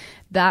something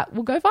that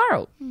will go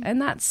viral,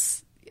 and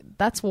that's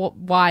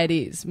why it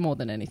is, more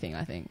than anything,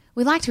 I think.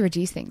 We like to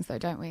reduce things, though,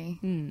 don't we?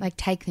 Like,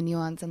 take the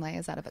nuance and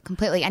layers out of it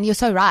completely. And you're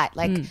so right.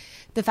 Like,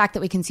 the fact that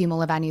we consume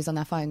all of our news on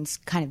our phones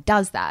kind of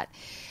does that.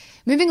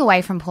 Moving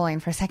away from Pauline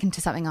for a second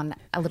to something on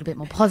a little bit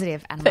more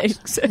positive and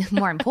much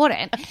more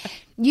important,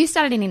 you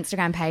started an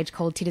Instagram page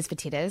called Titters for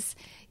Titters.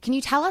 Can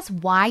you tell us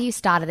why you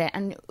started it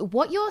and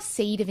what your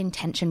seed of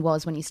intention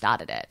was when you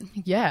started it?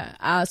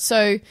 Yeah.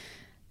 So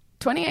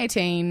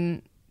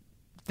 2018,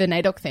 the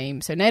NAIDOC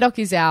theme. So NAIDOC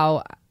is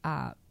our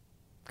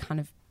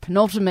kind of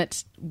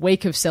penultimate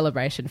week of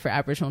celebration for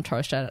Aboriginal and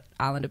Torres Strait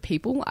Islander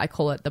people. I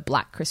call it the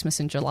Black Christmas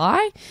in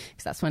July,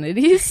 because that's when it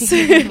is.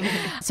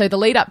 So the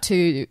lead up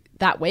to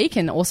that week,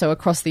 and also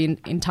across the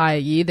entire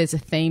year, there's a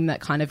theme that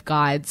kind of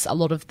guides a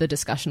lot of the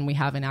discussion we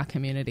have in our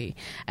community.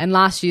 And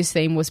last year's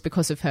theme was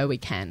Because of Her We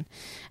Can.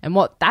 And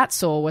what that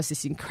saw was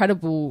this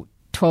incredible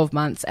 12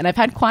 months, and I've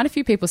had quite a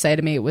few people say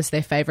to me it was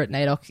their favourite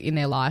NAIDOC in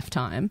their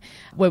lifetime,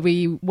 where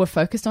we were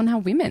focused on our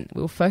women.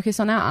 We were focused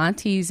on our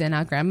aunties and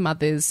our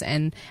grandmothers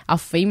and our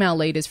female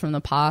leaders from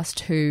the past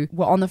who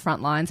were on the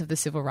front lines of the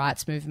civil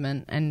rights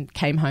movement and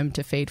came home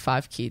to feed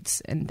 5 kids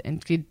and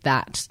did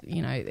that.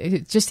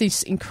 It's just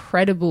this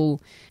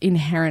incredible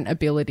inherent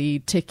ability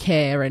to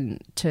care and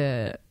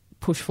to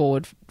push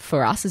forward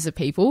for us as a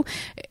people.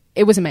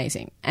 It was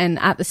amazing. And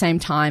at the same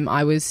time,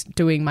 I was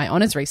doing my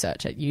honours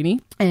research at uni,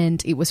 and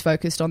it was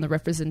focused on the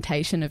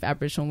representation of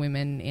Aboriginal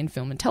women in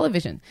film and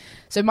television.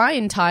 So my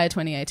entire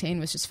 2018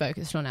 was just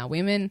focused on our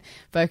women,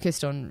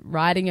 focused on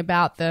writing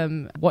about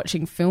them,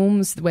 watching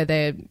films where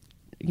they're,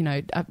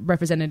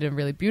 represented in a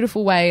really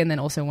beautiful way, and then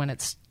also when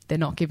they're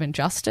not given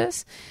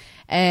justice.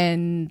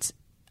 And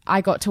I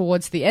got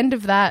towards the end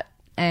of that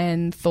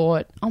and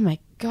thought, oh my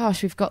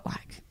gosh, we've got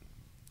like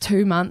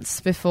 2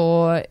 months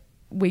before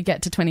we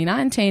get to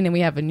 2019 and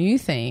we have a new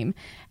theme,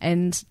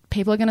 and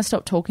people are going to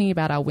stop talking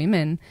about our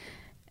women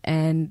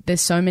And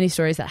there's so many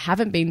stories that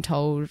haven't been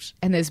told,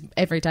 and there's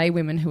everyday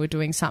women who are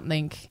doing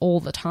something all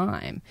the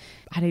time.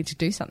 I need to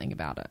do something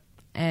about it.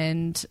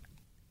 And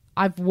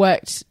I've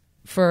worked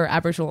for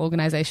Aboriginal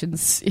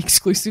organisations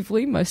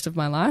exclusively most of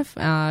my life.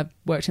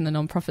 Worked in the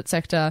non-profit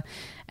sector,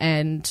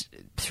 and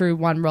through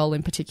one role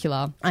in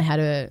particular, I had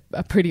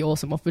a pretty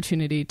awesome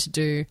opportunity to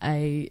do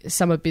a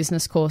summer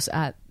business course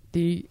at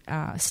the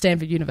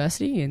Stanford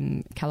University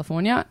in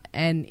California.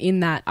 And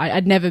in that,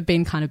 I'd never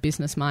been kind of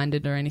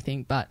business-minded or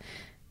anything, but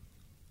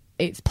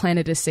it's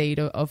planted a seed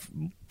of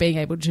being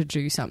able to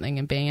do something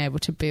and being able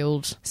to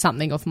build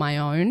something of my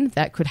own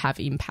that could have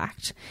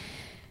impact.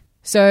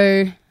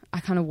 So I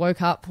kind of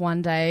woke up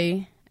one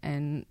day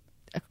and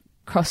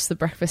across the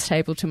breakfast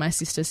table to my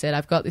sister said,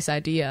 I've got this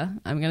idea.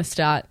 I'm going to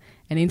start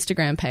an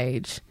Instagram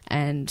page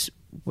and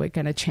we're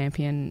going to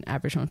champion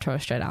Aboriginal and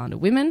Torres Strait Islander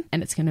women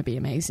and it's going to be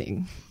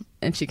amazing.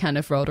 And she kind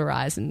of rolled her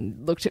eyes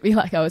and looked at me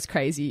like I was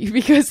crazy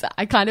because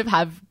I kind of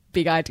have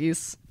big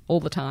ideas all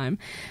the time.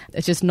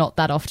 It's just not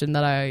that often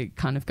that I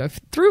kind of go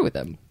through with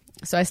them.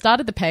 So I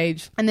started the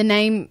page, and the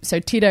name, so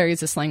Tidda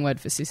is a slang word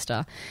for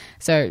sister.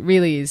 So it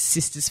really is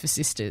Sisters for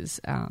Sisters.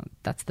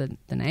 That's the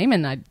name,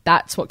 and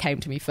that's what came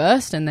to me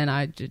first, and then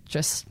I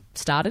just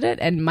started it.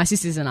 And my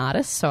sister's an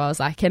artist, so I was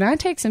like, can I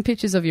take some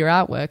pictures of your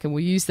artwork and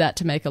we'll use that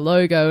to make a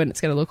logo, and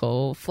it's going to look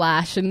all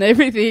flash and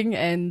everything.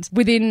 And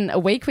within a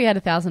week we had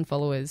 1,000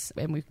 followers,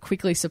 and we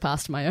quickly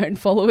surpassed my own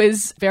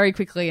followers very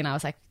quickly, and I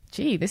was like,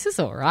 gee, this is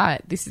all right.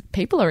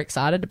 People are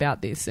excited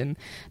about this, and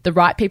the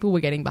right people were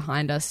getting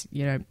behind us,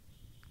 you know,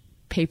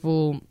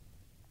 people,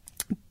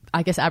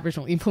 I guess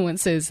Aboriginal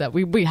influencers that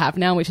we have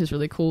now, which is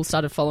really cool,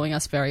 started following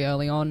us very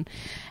early on.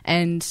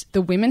 And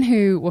the women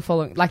who were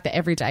following, like the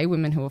everyday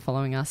women who were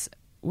following us,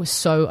 were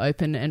so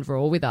open and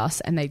raw with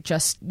us, and they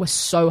just were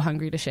so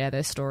hungry to share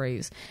their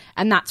stories.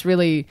 And that's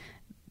really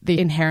the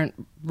inherent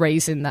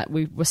reason that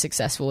we were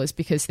successful, is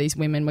because these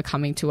women were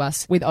coming to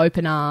us with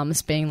open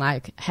arms, being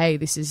like, hey,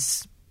 this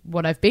is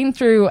what I've been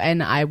through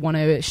and I want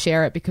to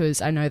share it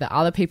because I know that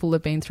other people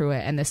have been through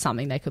it and there's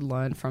something they could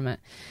learn from it.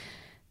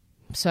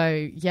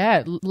 So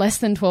yeah, less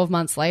than 12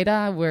 months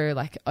later, we're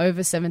like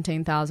over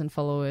 17,000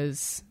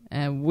 followers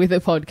with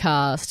a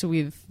podcast,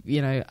 with,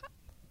 you know,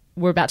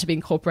 we're about to be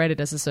incorporated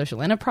as a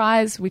social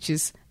enterprise, which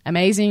is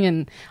amazing.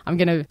 And I'm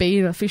going to be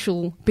an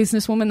official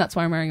businesswoman. That's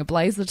why I'm wearing a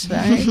blazer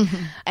today.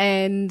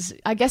 And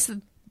I guess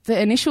the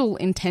initial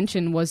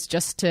intention was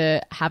just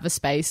to have a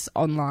space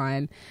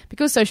online,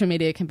 because social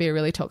media can be a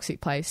really toxic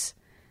place,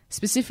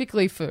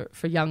 specifically for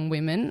young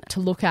women, to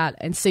look at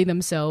and see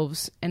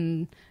themselves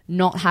and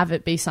not have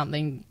it be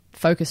something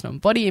focused on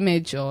body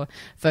image or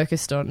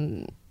focused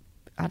on,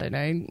 I don't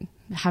know,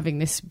 having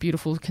this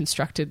beautiful,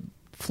 constructed,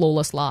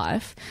 flawless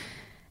life,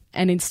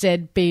 and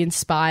instead be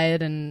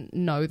inspired and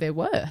know their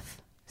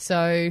worth.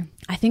 So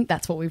I think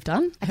that's what we've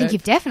done. I think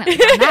you've definitely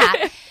done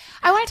that.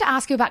 I wanted to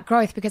ask you about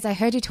growth, because I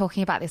heard you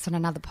talking about this on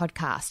another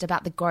podcast,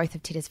 about the growth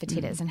of Tidders for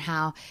Tidders and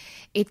how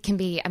it can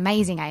be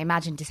amazing, I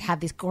imagine, to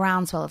have this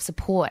groundswell of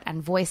support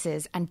and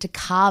voices and to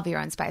carve your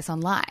own space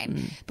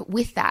online. But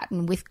with that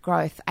and with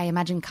growth, I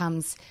imagine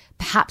comes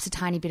perhaps a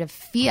tiny bit of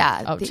fear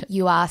that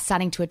you are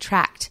starting to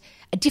attract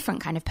a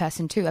different kind of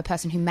person too, a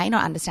person who may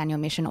not understand your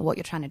mission or what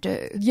you're trying to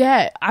do.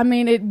 Yeah, I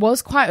mean, it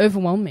was quite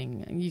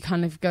overwhelming. You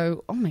kind of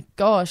go, oh my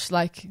gosh,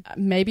 like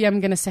maybe I'm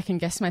going to second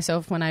guess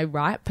myself when I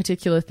write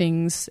particular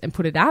things and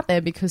put it out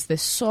there, because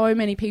there's so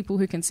many people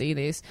who can see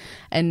this,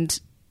 and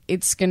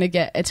it's going to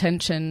get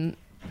attention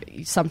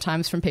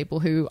sometimes from people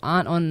who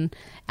aren't on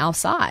our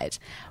side.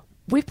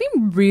 We've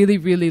been really,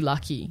 really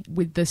lucky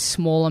with the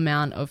small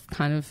amount of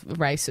kind of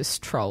racist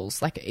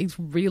trolls. Like, it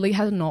really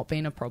has not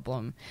been a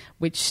problem,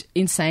 which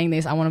in saying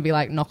this, I want to be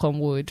like, knock on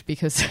wood,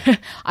 because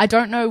I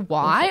don't know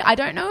why. I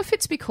don't know if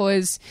it's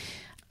because,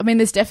 I mean,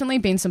 there's definitely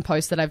been some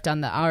posts that I've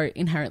done that are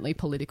inherently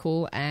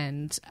political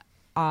and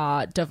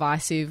are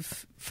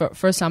divisive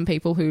for some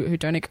people who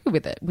don't agree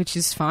with it, which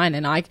is fine.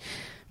 And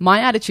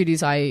my attitude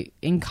is I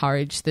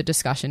encourage the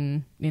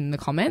discussion in the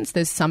comments.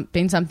 There's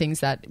been some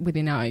things that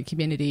within our own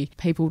community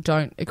people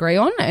don't agree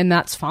on, and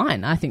that's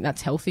fine. I think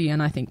that's healthy,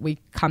 and I think we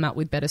come up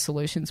with better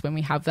solutions when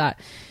we have that.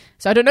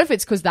 So I don't know if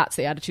it's because that's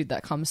the attitude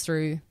that comes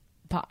through,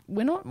 but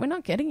we're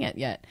not getting it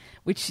yet,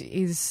 which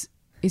is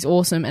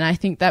awesome. And I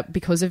think that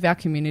because of our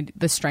community,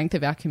 the strength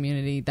of our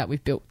community that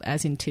we've built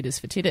as in Tidders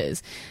for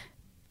Tidders,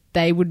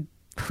 they would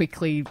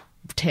quickly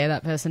tear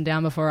that person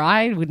down before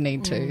I would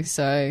need to.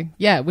 So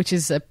yeah, which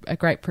is a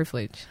great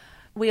privilege.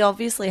 We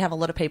obviously have a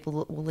lot of people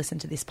that will listen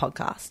to this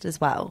podcast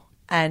as well,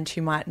 and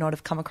who might not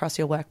have come across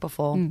your work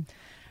before.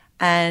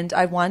 And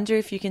I wonder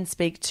if you can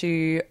speak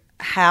to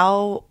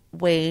how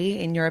we,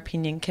 in your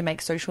opinion, can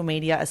make social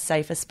media a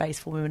safer space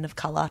for women of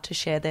colour to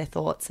share their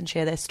thoughts and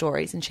share their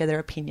stories and share their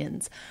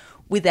opinions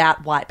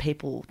without white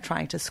people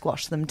trying to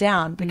squash them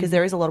down, because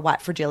there is a lot of white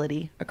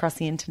fragility across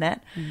the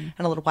internet and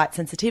a lot of white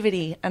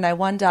sensitivity. And I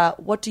wonder,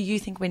 what do you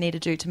think we need to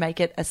do to make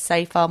it a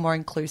safer, more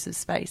inclusive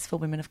space for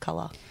women of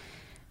colour?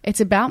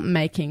 It's about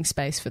making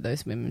space for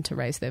those women to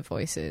raise their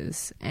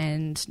voices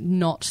and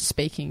not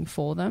speaking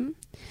for them.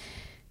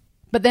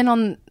 But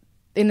then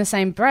in the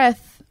same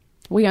breath,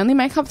 we only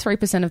make up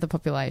 3% of the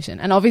population.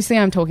 And obviously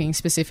I'm talking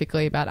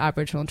specifically about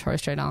Aboriginal and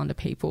Torres Strait Islander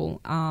people.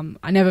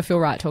 I never feel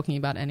right talking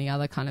about any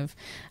other kind of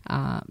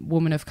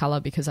woman of colour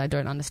because I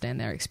don't understand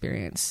their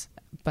experience,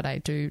 but I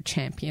do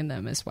champion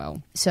them as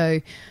well.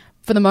 So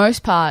for the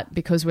most part,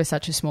 because we're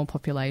such a small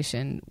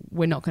population,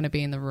 we're not going to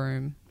be in the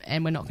room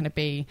and we're not going to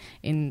be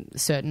in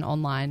certain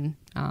online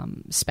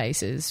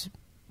spaces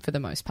for the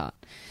most part.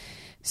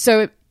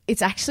 So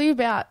it's actually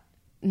about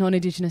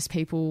non-Indigenous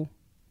people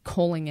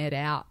calling it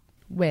out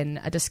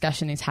when a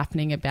discussion is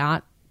happening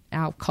about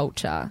our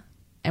culture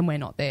and we're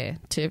not there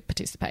to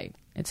participate.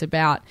 It's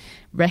about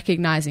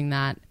recognising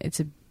that.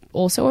 It's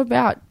also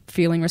about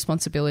feeling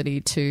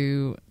responsibility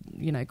to,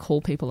 you know,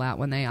 call people out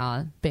when they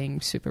are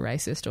being super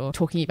racist or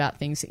talking about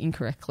things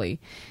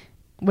incorrectly.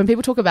 When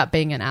people talk about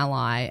being an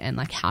ally and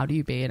like how do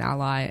you be an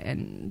ally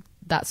and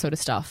that sort of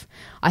stuff,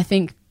 I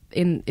think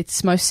in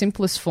its most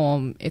simplest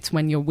form, it's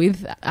when you're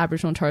with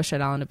Aboriginal and Torres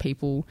Strait Islander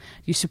people,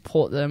 you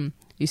support them,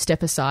 you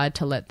step aside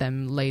to let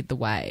them lead the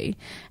way.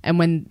 And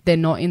when they're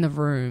not in the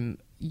room,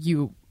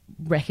 you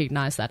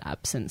recognise that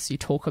absence, you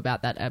talk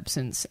about that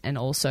absence and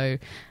also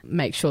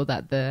make sure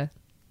that the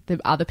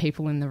other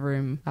people in the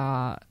room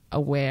are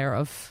aware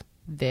of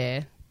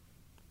their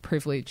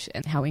privilege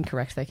and how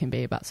incorrect they can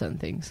be about certain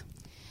things.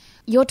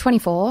 You're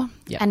 24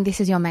 Yep. and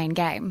this is your main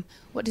game.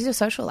 What does your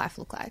social life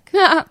look like?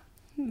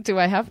 Do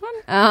I have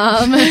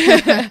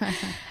one?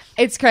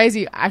 It's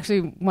crazy.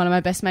 Actually, one of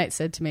my best mates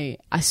said to me,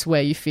 I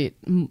swear you fit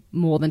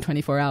more than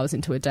 24 hours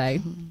into a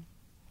day. Mm-hmm.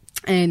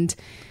 And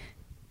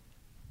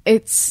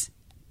it's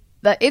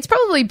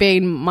probably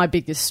been my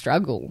biggest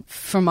struggle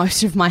for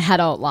most of my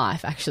adult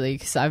life, actually,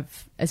 because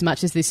as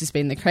much as this has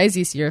been the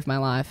craziest year of my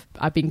life,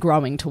 I've been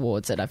growing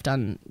towards it. I've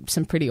done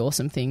some pretty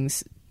awesome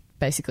things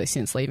basically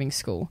since leaving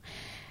school.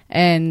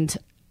 And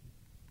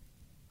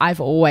I've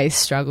always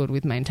struggled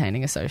with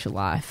maintaining a social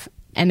life.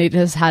 And it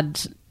has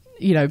had,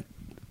 you know,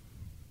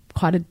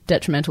 quite a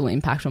detrimental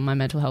impact on my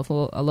mental health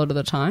a lot of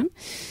the time.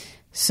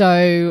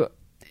 So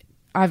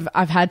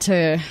I've had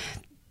to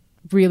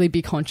really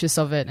be conscious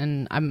of it,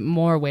 and I'm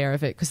more aware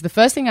of it, because the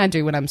first thing I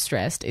do when I'm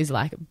stressed is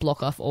like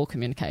block off all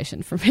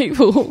communication from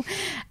people.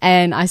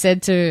 And I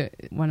said to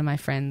one of my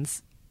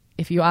friends,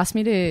 if you ask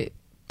me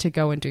to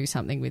go and do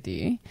something with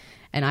you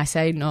and I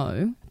say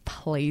no,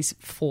 please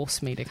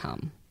force me to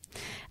come.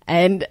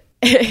 And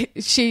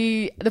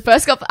the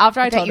first couple after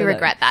I told her, you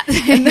regret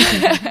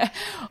that.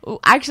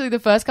 Actually, the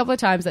first couple of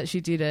times that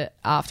she did it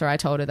after I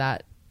told her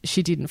that,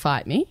 she didn't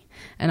fight me,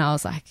 and I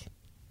was like,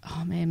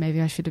 oh man,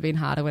 maybe I should have been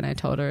harder when I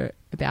told her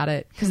about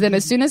it. Because then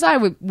as soon as I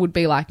would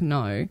be like,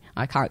 no,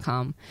 I can't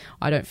come,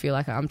 I don't feel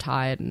like I'm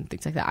tired and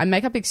things like that, I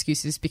make up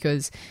excuses,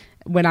 because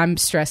when I'm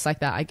stressed like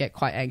that, I get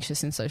quite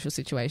anxious in social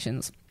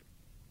situations.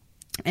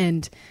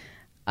 And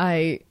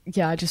I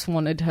just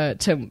wanted her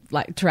to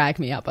like drag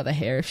me up by the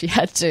hair if she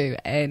had to.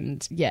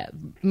 And yeah,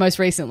 most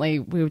recently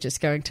we were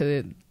just going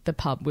to the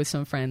pub with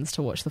some friends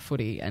to watch the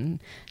footy,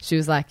 and she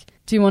was like,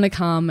 do you want to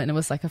come? And it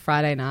was like a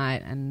Friday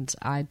night, and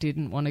I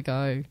didn't want to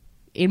go.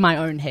 In my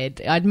own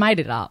head, I'd made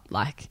it up,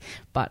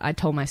 but I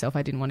told myself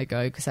I didn't want to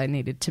go because I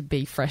needed to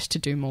be fresh to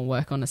do more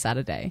work on a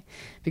Saturday,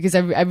 because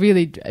I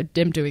really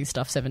am doing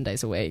stuff 7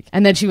 days a week.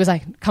 And then she was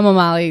like, come on,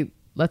 Marley,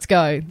 let's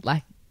go.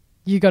 Like,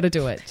 you got to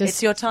do it.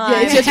 It's your time.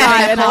 Yeah, it's your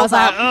time. And I was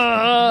like,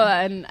 oh,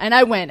 and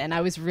I went, and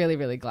I was really,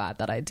 really glad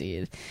that I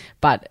did.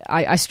 But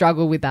I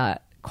struggle with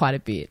that quite a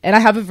bit. And I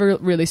have a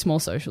really small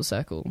social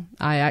circle.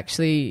 I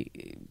actually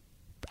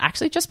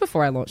just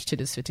before I launched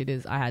Titters for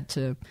Titters, I had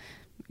to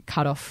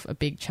cut off a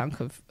big chunk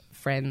of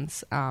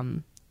friends,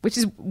 which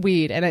is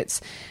weird. And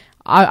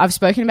I've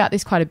spoken about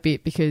this quite a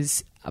bit,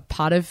 because a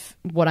part of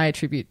what I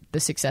attribute the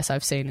success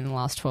I've seen in the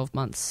last 12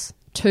 months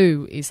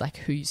to is like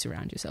who you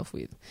surround yourself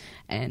with.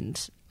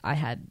 And I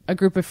had a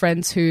group of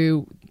friends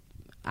who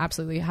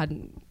absolutely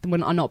were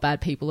not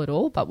bad people at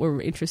all, but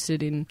were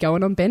interested in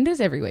going on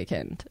benders every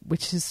weekend,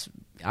 which is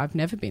I've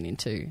never been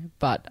into,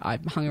 but I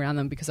hung around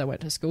them because I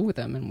went to school with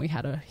them and we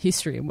had a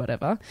history and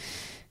whatever.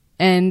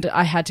 And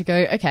I had to go,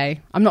 okay,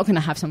 I'm not going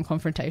to have some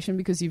confrontation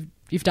because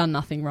you've done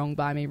nothing wrong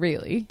by me,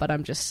 really, but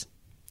I'm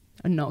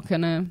not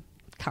going to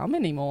come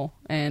anymore.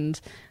 And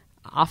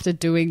after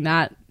doing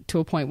that to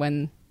a point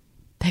when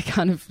they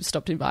kind of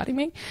stopped inviting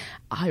me,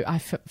 I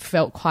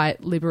felt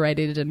quite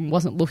liberated and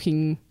wasn't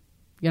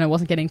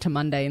getting to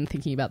Monday and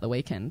thinking about the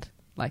weekend.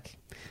 Like,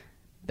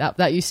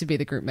 that used to be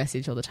the group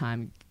message all the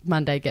time.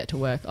 Monday, get to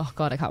work. Oh,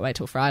 God, I can't wait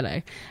till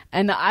Friday.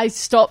 And I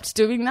stopped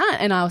doing that,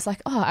 and I was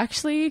like, oh,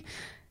 actually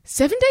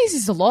 7 days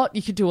is a lot.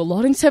 You could do a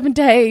lot in 7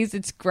 days.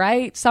 It's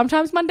great.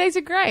 Sometimes Mondays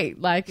are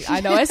great. Like,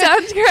 I know I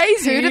sound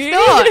crazy. Who'd have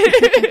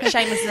thought?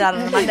 Shameless is out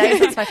on a Monday.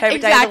 That's my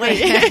favourite day of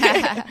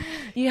the week.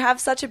 You have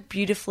such a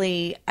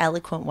beautifully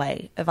eloquent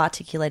way of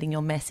articulating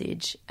your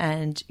message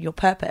and your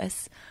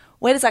purpose.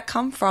 Where does that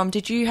come from?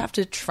 Did you have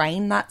to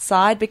train that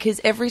side? Because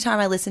every time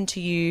I listen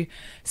to you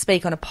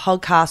speak on a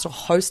podcast or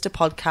host a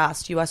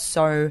podcast, you are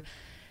so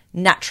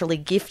naturally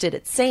gifted,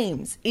 it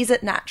seems. Is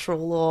it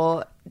natural,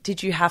 or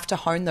did you have to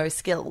hone those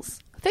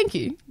skills? Thank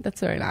you. That's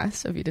very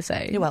nice of you to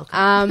say. You're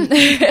welcome.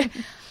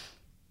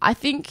 I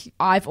think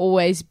I've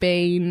always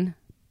been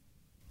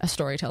a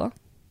storyteller,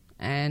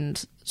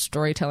 and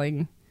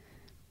storytelling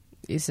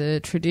is a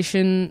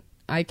tradition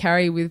I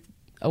carry with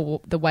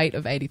the weight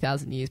of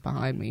 80,000 years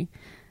behind me.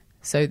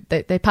 So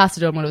they passed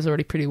it on when it was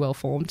already pretty well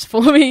formed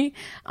for me.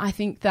 I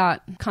think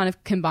that kind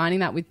of combining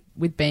that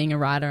with being a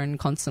writer and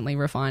constantly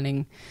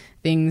refining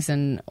things,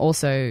 and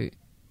also,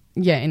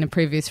 in a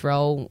previous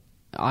role,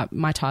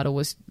 my title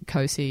was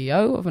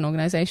co-CEO of an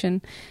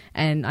organisation,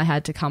 and I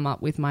had to come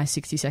up with my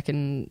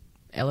 60-second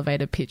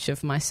elevator pitch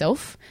of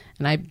myself,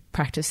 and I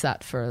practiced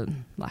that for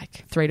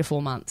like 3 to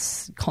 4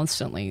 months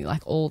constantly,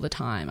 like all the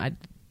time. I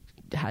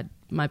had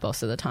my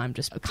boss at the time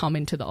just come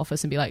into the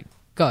office and be like,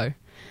 go,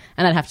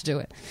 and I'd have to do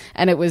it.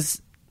 And it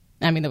was,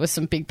 I mean, there was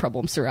some big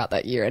problems throughout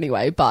that year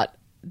anyway, but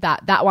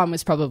that one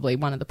was probably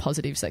one of the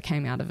positives that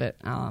came out of it,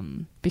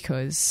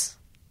 because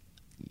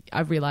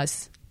I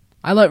realised,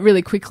 I learned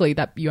really quickly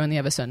that you only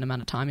have a certain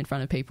amount of time in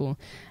front of people,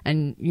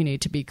 and you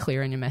need to be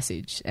clear in your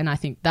message. And I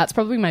think that's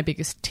probably my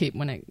biggest tip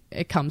when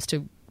it comes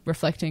to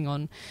reflecting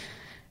on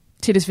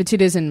Titters for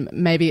Titters and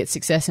maybe its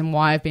success, and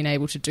why I've been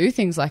able to do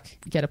things like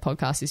get a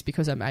podcast, is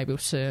because I'm able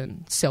to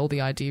sell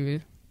the idea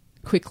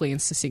quickly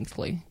and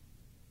succinctly.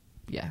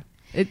 Yeah.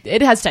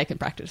 It has taken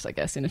practice, I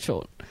guess, in a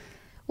short.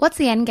 What's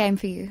the end game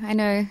for you? I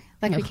know,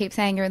 like we keep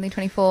saying, you're only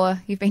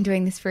 24, you've been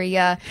doing this for a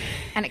year,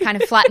 and it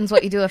kind of flattens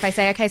what you do if I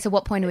say, okay, so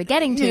what point are we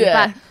getting to?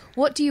 Yeah. But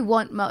what do you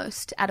want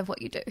most out of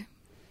what you do?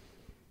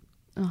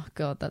 Oh,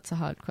 God, that's a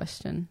hard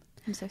question.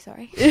 I'm so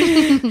sorry.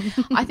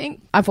 I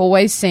think I've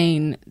always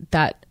seen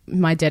that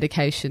my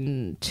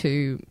dedication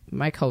to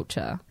my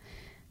culture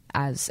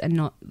as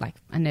not like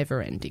a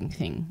never-ending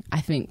thing.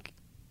 I think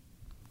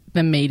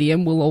the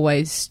medium will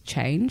always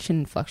change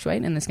and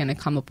fluctuate, and there's going to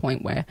come a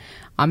point where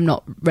I'm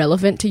not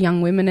relevant to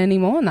young women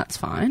anymore, and that's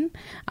fine.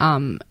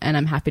 And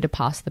I'm happy to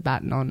pass the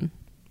baton on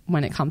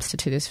when it comes to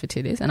Titters for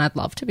Titters, and I'd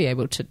love to be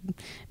able to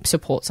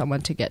support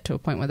someone to get to a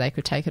point where they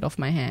could take it off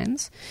my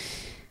hands.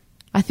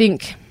 I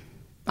think,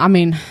 I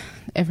mean,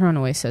 everyone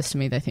always says to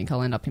me they think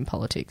I'll end up in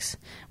politics,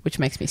 which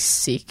makes me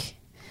sick.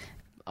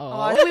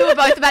 Oh, we were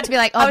both about to be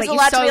like, I was but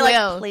allowed you so to be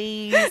will. like,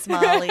 please,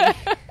 Marley.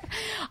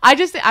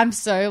 I'm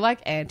so like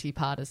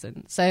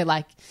anti-partisan. So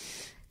like,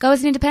 Go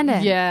as an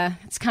independent. yeah,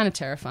 it's kind of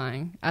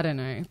terrifying. I don't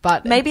know.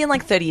 But Maybe in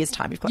like 30 years'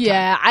 time you've got time.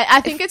 yeah,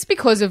 I think it's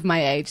because of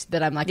my age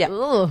that I'm like, Yeah.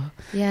 ugh,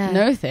 Yeah.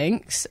 no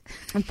thanks.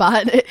 But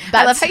I love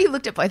that's how you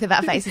looked at both of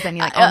our faces and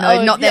you're like, oh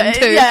no, not them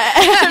too.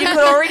 Yeah. You could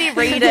already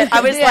read it.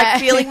 I was like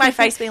feeling my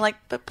face being like,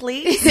 but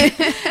please.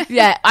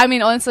 Yeah, I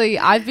mean, honestly,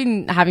 I've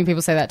been having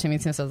people say that to me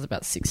since I was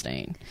about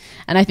 16.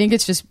 And I think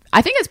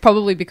it's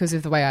probably because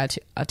of the way I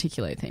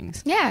articulate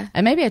things. Yeah.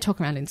 And maybe I talk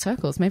around in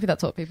circles. Maybe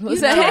that's what people are You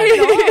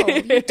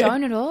saying.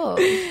 don't at all.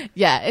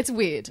 Yeah, it's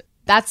weird.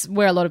 That's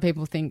where a lot of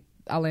people think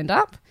I'll end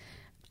up.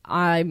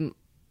 I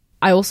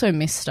also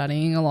miss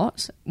studying a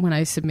lot. When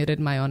I submitted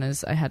my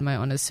honours, I had my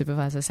honours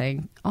supervisor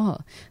saying, oh,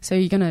 so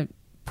you're going to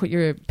put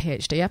your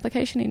PhD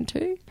application in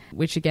too?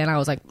 Which again, I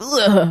was like,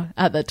 ugh,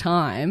 at the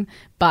time.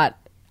 But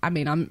I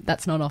mean,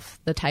 that's not off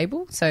the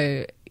table.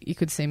 So you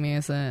could see me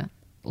as a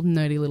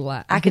nerdy little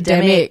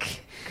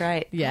academic.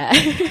 Great. Yeah.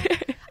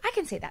 I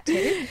can see that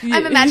too.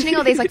 I'm imagining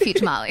all these like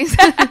future Marleys.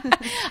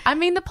 I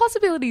mean, the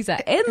possibilities are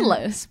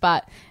endless,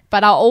 but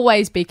I'll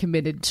always be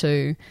committed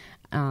to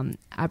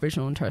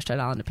Aboriginal and Torres Strait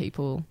Islander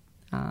people.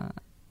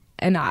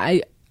 And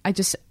I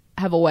just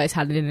have always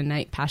had an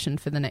innate passion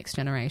for the next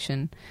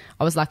generation.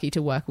 I was lucky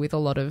to work with a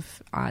lot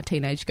of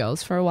teenage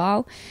girls for a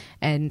while,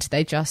 and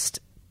they just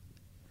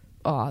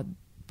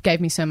gave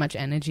me so much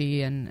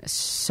energy and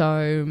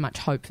so much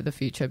hope for the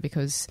future,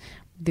 because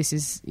this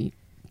is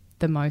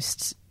the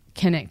most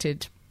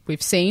connected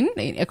we've seen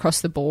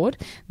across the board.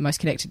 The most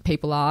connected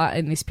people are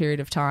in this period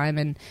of time,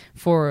 and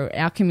for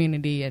our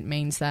community it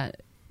means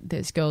that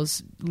there's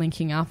girls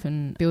linking up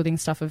and building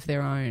stuff of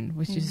their own,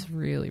 which is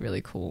really,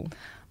 really cool.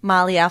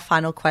 Marley, our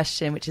final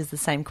question, which is the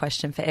same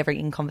question for every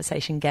In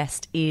Conversation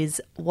guest, is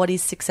what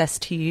is success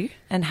to you,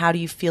 and how do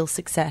you feel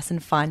success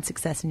and find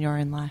success in your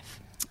own life?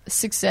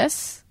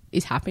 Success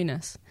is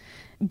happiness.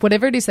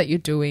 Whatever it is that you're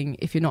doing,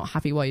 if you're not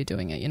happy while you're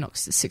doing it, you're not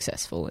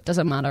successful. It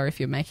doesn't matter if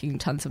you're making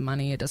tons of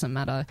money. It doesn't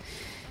matter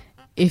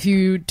if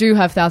you do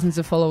have thousands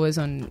of followers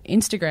on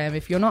Instagram.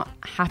 If you're not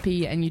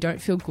happy and you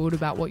don't feel good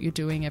about what you're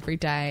doing every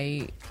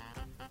day,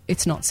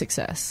 it's not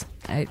success.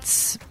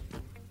 It's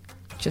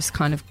just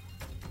kind of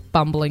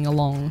bumbling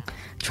along,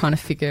 trying to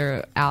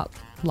figure out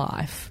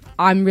life.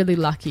 I'm really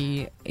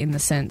lucky in the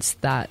sense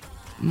that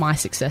my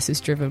success is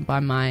driven by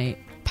my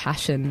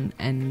passion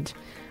and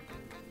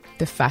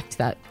the fact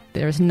that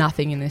there is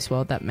nothing in this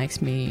world that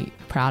makes me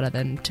prouder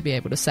than to be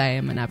able to say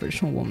I'm an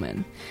Aboriginal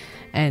woman.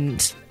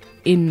 And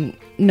in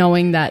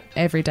knowing that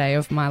every day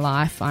of my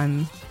life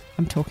I'm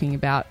talking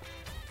about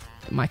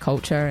my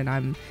culture and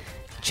I'm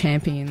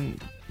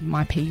championing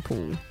my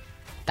people,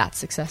 that's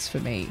success for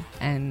me.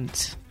 And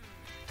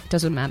it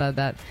doesn't matter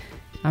that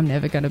I'm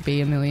never going to be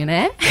a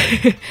millionaire.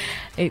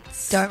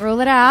 Don't rule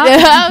it out.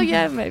 Oh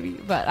yeah, maybe.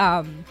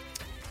 But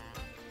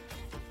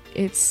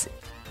it's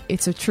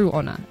a true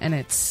honour, and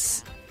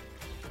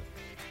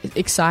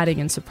exciting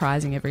and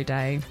surprising every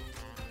day.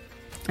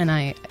 And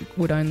I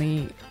would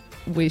only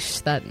wish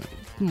that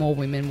more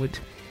women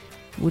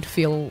would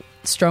feel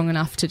strong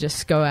enough to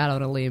just go out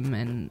on a limb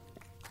and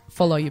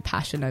follow your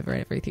passion over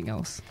everything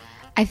else.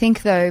 I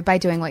think, though, by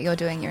doing what you're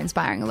doing, you're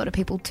inspiring a lot of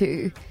people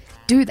to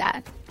do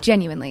that,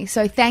 genuinely.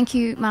 So thank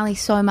you, Marley,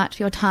 so much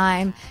for your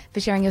time, for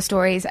sharing your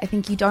stories. I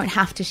think you don't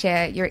have to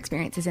share your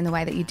experiences in the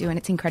way that you do, and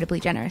it's incredibly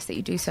generous that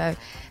you do so.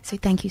 So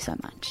thank you so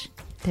much.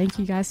 Thank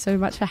you guys so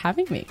much for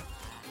having me.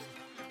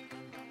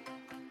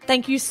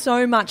 Thank you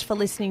so much for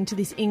listening to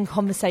this In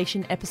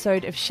Conversation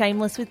episode of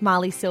Shameless with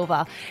Marley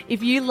Silva.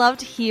 If you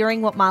loved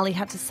hearing what Marley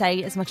had to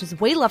say as much as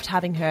we loved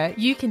having her,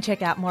 you can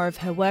check out more of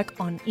her work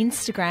on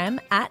Instagram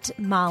at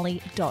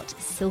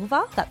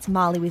marley.silva. That's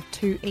Marley with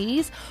 2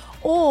 E's.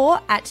 Or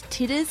at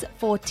Titters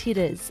for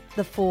Titters.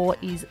 The 4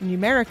 is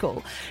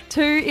numerical.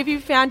 2, if you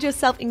found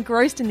yourself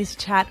engrossed in this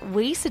chat,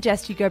 we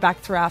suggest you go back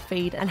through our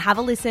feed and have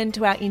a listen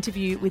to our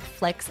interview with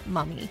Flex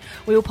Mummy.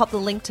 We will pop the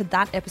link to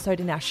that episode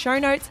in our show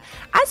notes.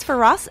 As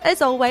for us,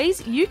 as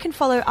always, you can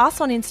follow us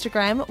on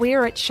Instagram. We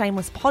are at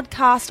Shameless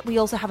Podcast. We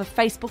also have a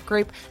Facebook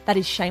group that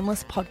is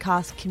Shameless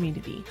Podcast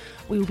Community.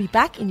 We will be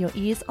back in your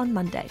ears on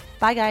Monday.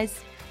 Bye, guys.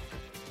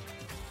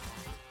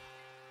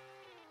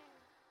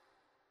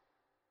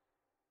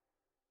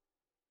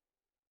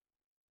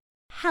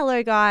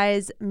 Hello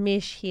guys,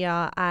 Mish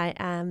here. I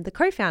am the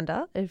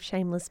co-founder of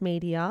Shameless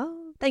Media.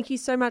 Thank you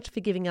so much for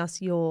giving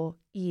us your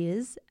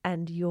ears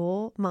and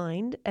your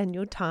mind and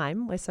your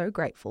time. We're so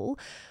grateful.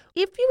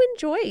 If you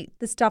enjoy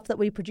the stuff that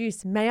we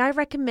produce, may I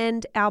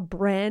recommend our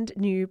brand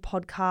new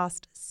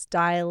podcast,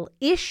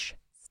 Style-ish.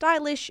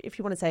 Stylish, if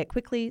you want to say it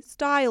quickly,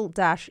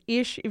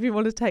 Style-ish, if you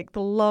want to take the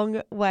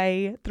long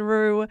way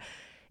through.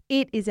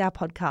 It is our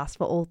podcast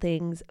for all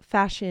things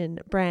fashion,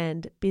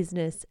 brand,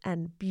 business,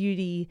 and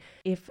beauty.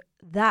 If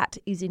that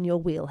is in your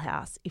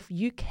wheelhouse, if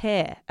you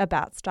care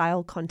about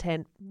style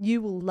content,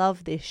 you will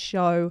love this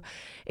show.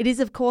 It is,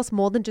 of course,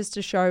 more than just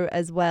a show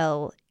as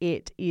well.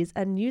 It is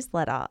a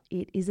newsletter.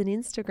 It is an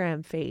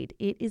Instagram feed.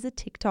 It is a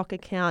TikTok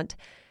account.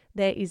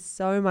 There is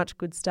so much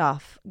good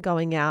stuff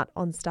going out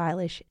on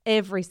Stylish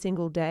every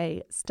single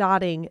day,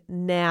 starting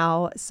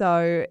now.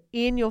 So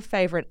in your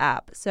favorite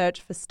app,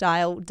 search for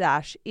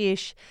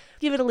Style-ish.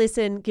 Give it a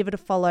listen, give it a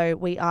follow.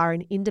 We are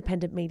an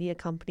independent media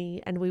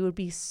company and we would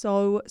be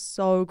so,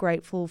 so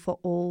grateful for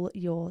all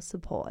your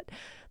support.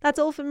 That's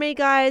all from me,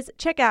 guys.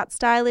 Check out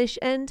Stylish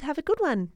and have a good one.